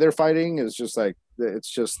reasons why they're fighting is just like it's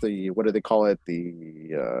just the what do they call it,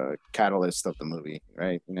 the catalyst of the movie,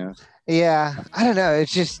 right? Yeah, I don't know.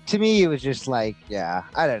 It's just to me, it was just like, yeah,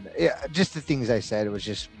 I don't know. Yeah, just the things I said, it was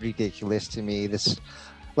just ridiculous to me. This,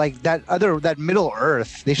 like that Middle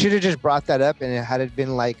Earth, they should have just brought that up, and it had it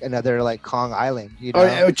been like another like Kong Island,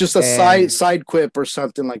 Or just a And- side quip or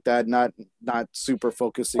something like that, not super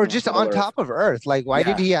focusing, or just on Middle top of Earth. Like, why Yeah.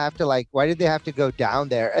 did he have to why did they have to go down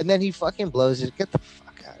there? And then he fucking blows it. Get the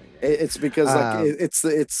fuck out of here. It's because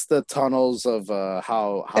it's the tunnels of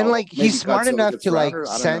how And like maybe he's smart Godzilla enough gets to like router.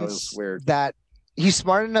 I don't know, it's sense weird. that he's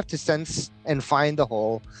smart enough to sense and find the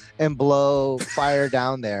hole and blow fire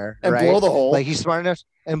down there And right? blow the hole. Like he's smart enough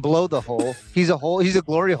and blow the hole. He's a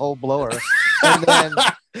glory hole blower. And then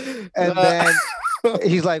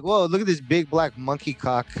he's like, whoa, look at this big black monkey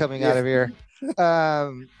cock coming out of here.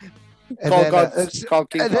 Um, and Call then, God, call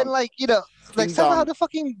King and then Kong. like like King somehow Kong. the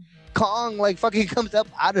fucking Kong like fucking comes up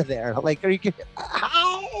out of there. Like, are you kidding?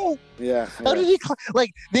 How? Yeah. How did he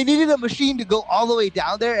like? They needed a machine to go all the way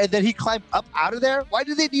down there, and then he climbed up out of there. Why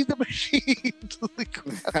did they need the machine?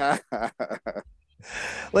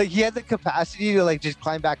 Like he had the capacity to like just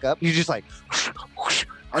climb back up. He's just like.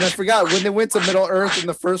 And I forgot when they went to Middle Earth in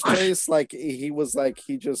the first place. Like he was like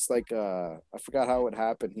he just like I forgot how it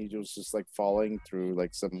happened. He was just like falling through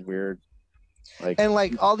like some weird like And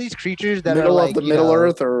like all these creatures that middle are of like the Middle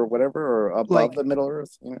Earth or whatever, or above like- the Middle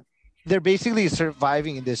Earth. Yeah. they're basically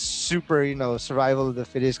surviving in this super, survival of the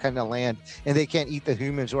fittest kind of land, and they can't eat the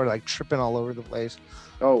humans who are like tripping all over the place.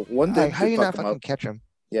 Oh, one day. Like, how do you not fucking catch them?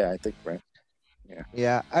 Yeah, I think right.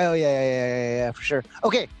 Yeah. Oh, yeah, for sure.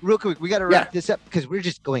 Okay, real quick, we got to wrap this up because we're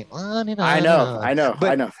just going on and on. I know.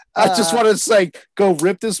 I just want to like go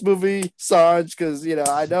rip this movie, Sanj, because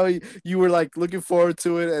I know you were like looking forward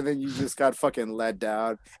to it, and then you just got fucking let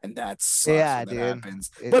down, and that sucks when that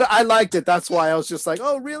happens. But I liked it. That's why I was just like,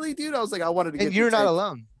 oh, really, dude? I was like, I wanted to get. And you're not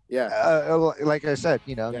alone. Yeah. Like I said,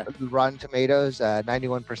 Rotten Tomatoes,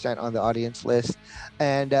 91% on the audience list,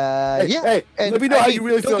 and hey, and let me know how you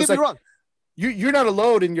really feel. Don't get me wrong. You're not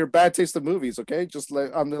alone in your bad taste of movies, okay? Just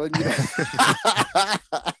let I'm letting you know.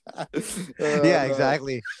 Yeah,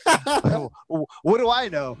 exactly. What do I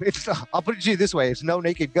know? I'll put it to you this way: it's no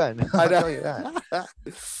naked gun. I'll tell you that.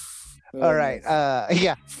 All right.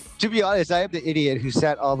 Yeah. To be honest, I am the idiot who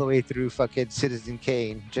sat all the way through fucking Citizen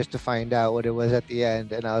Kane just to find out what it was at the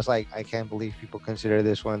end, and I was like, I can't believe people consider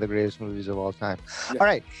this one of the greatest movies of all time. Yeah. All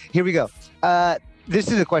right, here we go.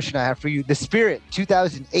 This is a question I have for you. The Spirit,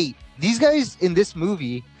 2008. These guys in this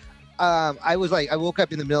movie, I woke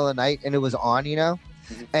up in the middle of the night and it was on,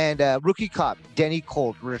 and rookie cop Denny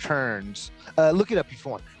Colt returns. Look it up if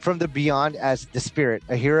you want. From the beyond as the Spirit,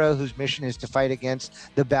 a hero whose mission is to fight against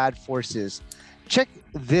the bad forces. Check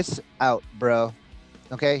this out, bro.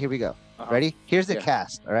 Okay, here we go. Ready? Here's the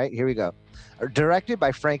cast. All right, here we go. Directed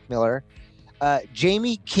by Frank Miller,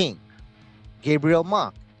 Jamie King, Gabriel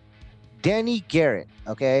Monk, Danny Garrett.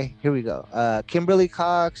 Okay, here we go. Kimberly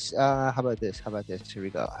Cox. How about this? Here we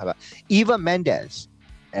go. How about Eva Mendes,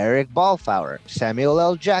 Eric Ballflower, Samuel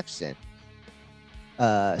L. Jackson,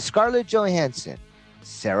 Scarlett Johansson,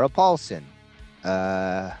 Sarah Paulson.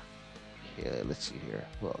 Let's see here.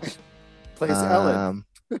 Who else? Plays Ellen.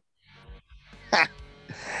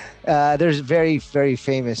 There's very, very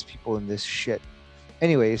famous people in this shit.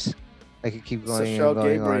 Anyways, I could keep going.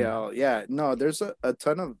 Gabriel. On. Yeah, no, there's a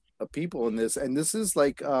ton of people in this, and this is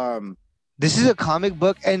like this is a comic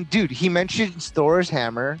book, and dude, he mentions Thor's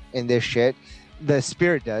hammer in this shit. The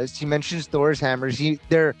Spirit does. He mentions Thor's hammers.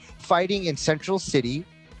 They're fighting in Central City.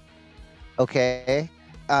 Okay.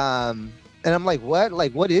 And I'm like, what?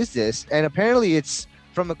 Like, what is this? And apparently it's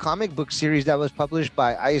from a comic book series that was published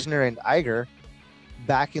by Eisner and Iger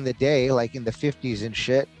back in the day, like in the 50s and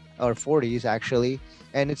shit, or 40s actually.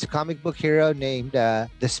 And it's a comic book hero named The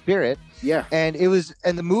Spirit. Yeah. And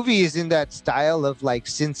the movie is in that style of like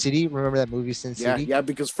Sin City. Remember that movie, Sin City? Yeah,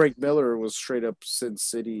 because Frank Miller was straight up Sin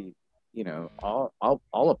City, all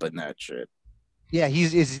up in that shit. Yeah,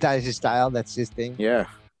 his style. That's his thing. Yeah.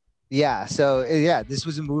 Yeah. So yeah, this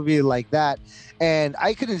was a movie like that. And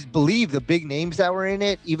I couldn't believe the big names that were in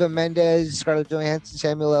it. Eva Mendes, Scarlett Johansson,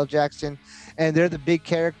 Samuel L. Jackson. And they're the big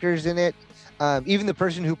characters in it. Even the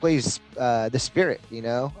person who plays the Spirit,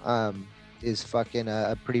 is fucking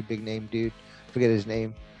a pretty big name, dude. Forget his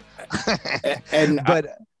name. But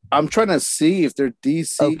I'm trying to see if they're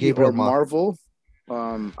DC or Marvel.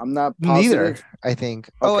 I'm not positive. Neither, I think.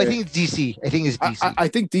 Okay. Oh, I think it's DC. I think it's DC. I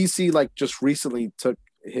think DC like just recently took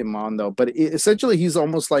him on though, but essentially he's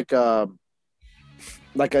almost like a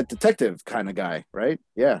detective kind of guy, right?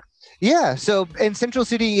 Yeah, so in Central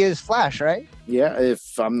City is Flash, right? Yeah, if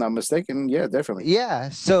I'm not mistaken. Yeah, definitely. Yeah,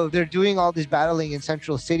 so they're doing all this battling in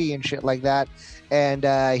Central City and shit like that, and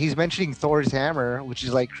he's mentioning Thor's hammer, which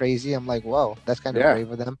is like crazy. I'm like, whoa, that's kind of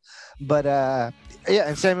brave of them. But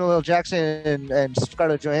and Samuel L. Jackson and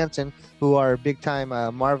Scarlett Johansson, who are big time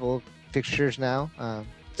Marvel fixtures now.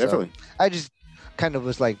 Definitely. So I just kind of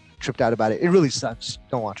was like tripped out about it. It really sucks.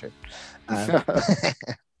 Don't watch it.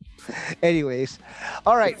 Anyways,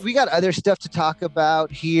 all right, we got other stuff to talk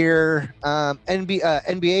about here.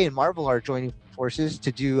 NBA and Marvel are joining forces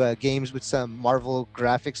to do games with some Marvel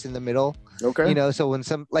graphics in the middle. Okay. So when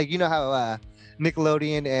some how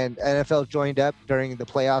Nickelodeon and NFL joined up during the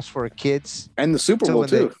playoffs for kids and the Super Bowl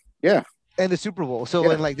too. And the Super Bowl. So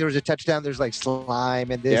when like there was a touchdown, there's like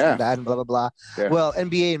slime and this and that and blah blah blah. Yeah. Well,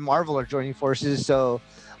 NBA and Marvel are joining forces. So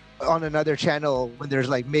on another channel, when there's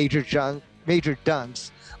like major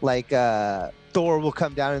dunks, like Thor will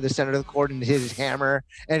come down in the center of the court and hit his hammer,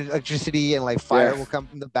 and electricity and like fire will come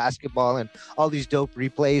from the basketball, and all these dope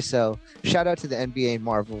replays. So shout out to the NBA and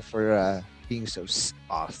Marvel for being so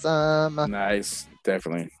awesome. Nice,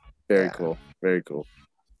 definitely, very cool, very cool.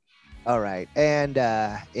 All right, and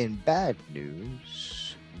in bad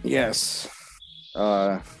news, yes, we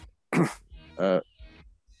got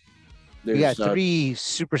 3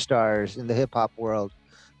 superstars in the hip hop world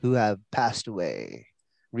who have passed away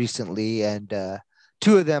recently, and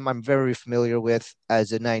 2 of them I'm very familiar with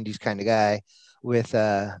as a 90s kind of guy, with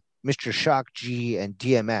Mr. Shock G and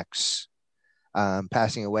DMX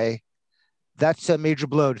passing away. That's a major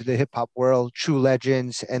blow to the hip hop world, true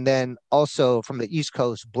legends. And then also from the East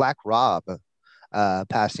Coast, Black Rob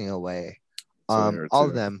passing away. All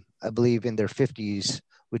of them, I believe, in their 50s,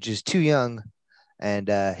 which is too young. And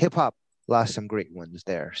hip hop lost some great ones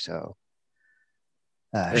there. So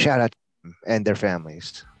shout out to them and their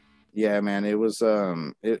families. Yeah, man, it was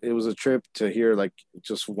it was a trip to hear like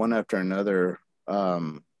just one after another.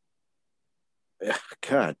 God,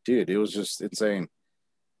 dude, it was just insane.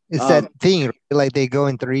 It's that thing, like they go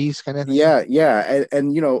in threes kind of thing. Yeah.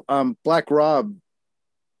 And you know, Black Rob,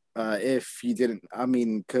 if you didn't, I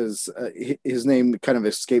mean, because his name kind of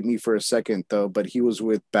escaped me for a second though, but he was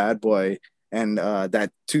with Bad Boy and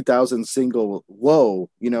that 2000 single, Whoa,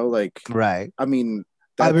 you know, like, right. I mean,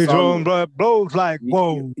 I be throwing blows like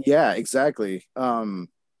whoa. Yeah, exactly. Damn,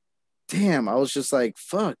 I was just like,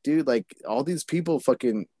 fuck, dude, like all these people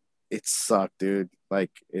fucking, it sucked, dude.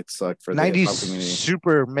 Like it sucked for the 90s community.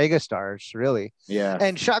 super mega stars, really. Yeah.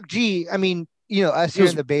 And Shock G, I mean, you know, us here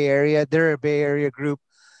in the Bay Area, they're a Bay Area group.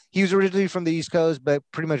 He was originally from the East Coast, but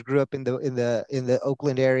pretty much grew up in the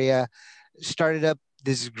Oakland area. Started up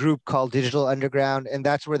this group called Digital Underground, and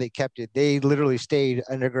that's where they kept it. They literally stayed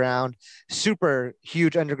underground, super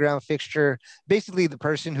huge underground fixture. Basically, the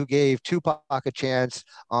person who gave Tupac a chance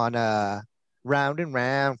on Round and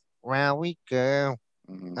Round, Round We Go.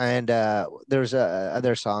 Mm-hmm. And there's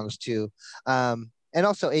other songs too, and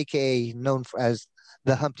also AKA known as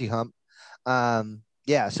the Humpty Hump.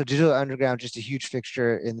 Yeah, so Digital Underground, just a huge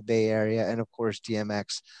fixture in the Bay Area, and of course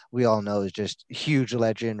DMX, we all know, is just a huge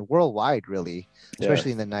legend worldwide, really,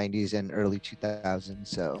 especially in the 90s and early 2000s.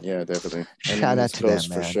 So yeah, definitely. Shout out to them, man.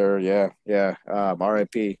 For sure. Yeah.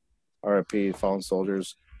 R.I.P. Fallen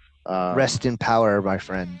Soldiers. Rest in power, my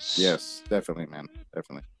friends. Yes, definitely, man.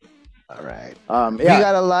 Definitely. All right. We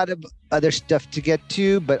got a lot of other stuff to get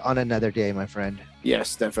to, but on another day, my friend.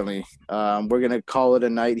 Yes, definitely. We're gonna call it a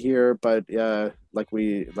night here, but like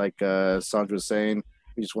Sanj was saying,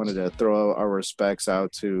 we just wanted to throw our respects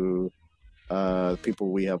out to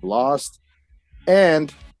people we have lost,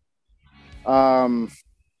 and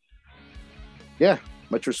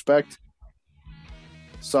much respect.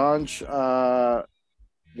 Sanj,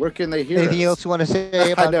 where can they hear anything us? else you want to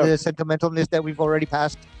say about the sentimentalness that we've already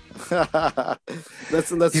passed? let's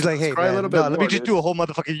He's like, hey, try man, a little bit more, let me just do a whole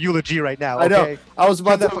motherfucking eulogy right now. I know. Okay? I was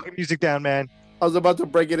about to that fucking music down, man. I was about to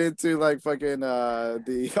break it into like fucking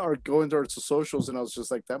going towards the socials, and I was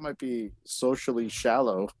just like, that might be socially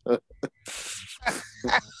shallow.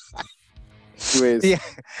 Anyways. Yeah.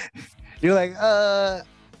 You're like,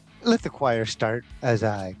 let the choir start as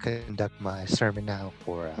I conduct my sermon now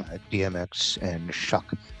for DMX and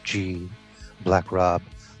Shock G, Black Rob.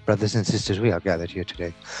 Brothers and sisters, we are gathered here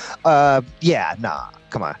today. Come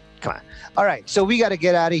on. All right, so we got to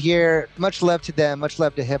get out of here. Much love to them. Much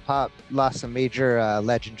love to hip hop. Lost some major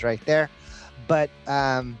legends right there. But,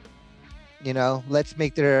 let's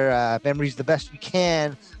make their memories the best we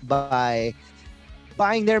can by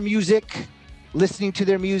buying their music, listening to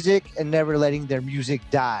their music, and never letting their music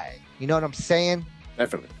die. You know what I'm saying?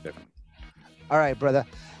 Definitely. All right, brother.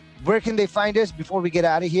 Where can they find us before we get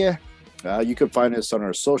out of here? You can find us on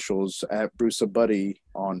our socials at Brewsome Buddy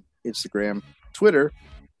on Instagram, Twitter,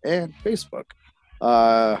 and Facebook.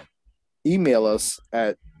 Email us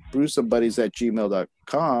at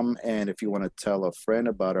brewsomebuddies@gmail.com. And if you want to tell a friend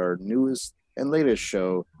about our newest and latest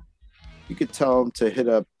show, you could tell them to hit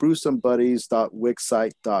up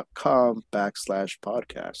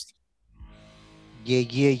brewsomebuddies.wixsite.com/podcast.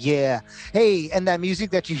 Yeah. Hey, and that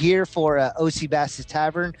music that you hear for O.C. Bass's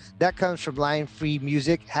Tavern, that comes from Lion Free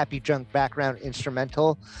Music, Happy Drunk Background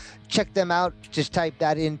Instrumental. Check them out. Just type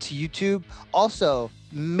that into YouTube. Also,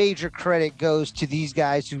 major credit goes to these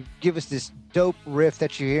guys who give us this dope riff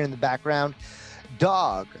that you hear in the background.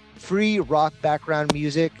 Dog, free rock background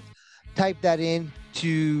music. Type that in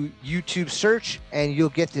to YouTube search, and you'll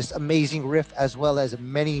get this amazing riff as well as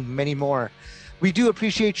many, many more. We do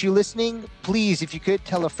appreciate you listening. Please, if you could,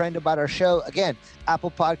 tell a friend about our show. Again, Apple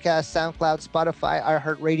Podcasts, SoundCloud, Spotify,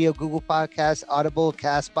 iHeartRadio, Google Podcasts, Audible,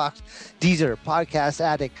 CastBox, Deezer, Podcast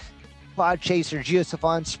Addict, Podchaser,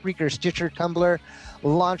 Geosaphon, Spreaker, Stitcher, Tumblr,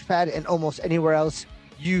 Launchpad, and almost anywhere else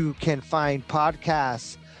you can find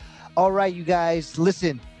podcasts. All right, you guys,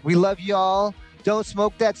 listen, we love y'all. Don't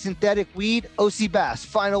smoke that synthetic weed. OC Bass,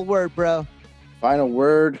 final word, bro. Final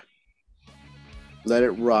word. Let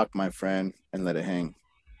it rock, my friend, and let it hang.